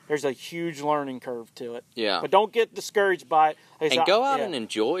lot. There's a huge learning curve to it. Yeah. But don't get discouraged by it. And go out and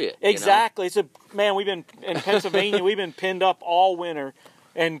enjoy it. Exactly. It's we've been in Pennsylvania. We've been pinned up all winter.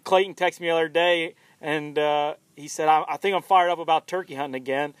 And Clayton texted me the other day, and he said, I think I'm fired up about turkey hunting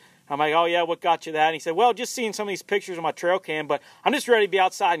again. I'm like, oh, yeah, what got you that? And he said, well, just seeing some of these pictures on my trail cam, but I'm just ready to be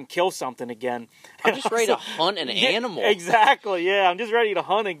outside and kill something again. I'm just ready to hunt an animal. Exactly, yeah. I'm just ready to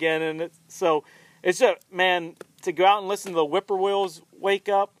hunt again. And it's to go out and listen to the whippoorwills wake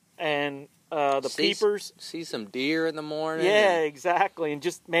up and the peepers. See some deer in the morning. Yeah, exactly. And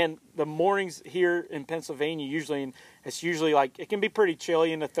just, the mornings here in Pennsylvania it's usually like, it can be pretty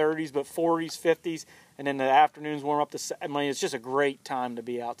chilly in the 30s, but 40s, 50s. And then the afternoons warm up to, it's just a great time to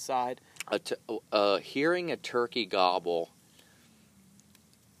be outside. Hearing a turkey gobble,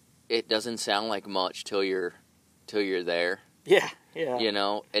 it doesn't sound like much till you're there. Yeah.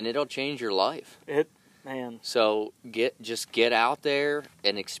 And it'll change your life. So get out there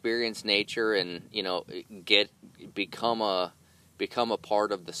and experience nature, and become a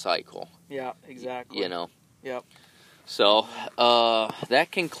part of the cycle. Yeah, exactly. Yep. So,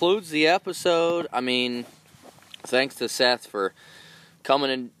 that concludes the episode. I mean, thanks to Seth for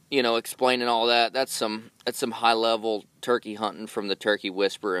coming and, explaining all that. That's some high-level turkey hunting from the turkey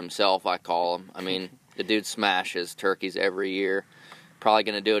whisperer himself, I call him. I mean, the dude smashes turkeys every year. Probably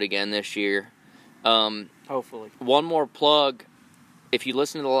going to do it again this year. Hopefully. One more plug. If you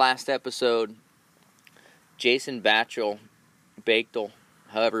listen to the last episode, Jason Bachel,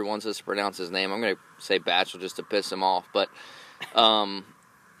 however he wants us to pronounce his name. I'm going to say Bachel just to piss him off. But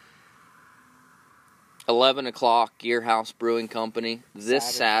 11 o'clock, Gear House Brewing Company, this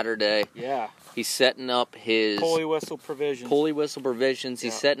Saturday. Yeah. He's setting up his Pulley Whistle Provisions.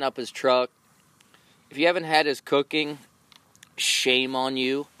 He's setting up his truck. If you haven't had his cooking, shame on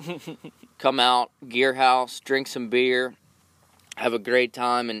you. Come out, Gear House, drink some beer, have a great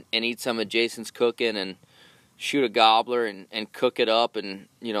time, and eat some of Jason's cooking, and shoot a gobbler and cook it up, and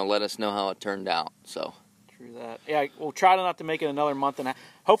let us know how it turned out. So true that. Yeah, we'll try not to make it another month and a half.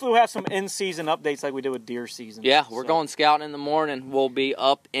 Hopefully we'll have some in-season updates like we did with deer season. Yeah, we're going scouting in the morning. We'll be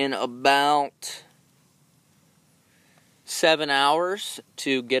up in about 7 hours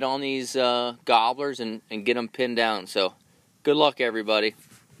to get on these gobblers and get them pinned down. So good luck, everybody.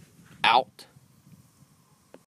 Out.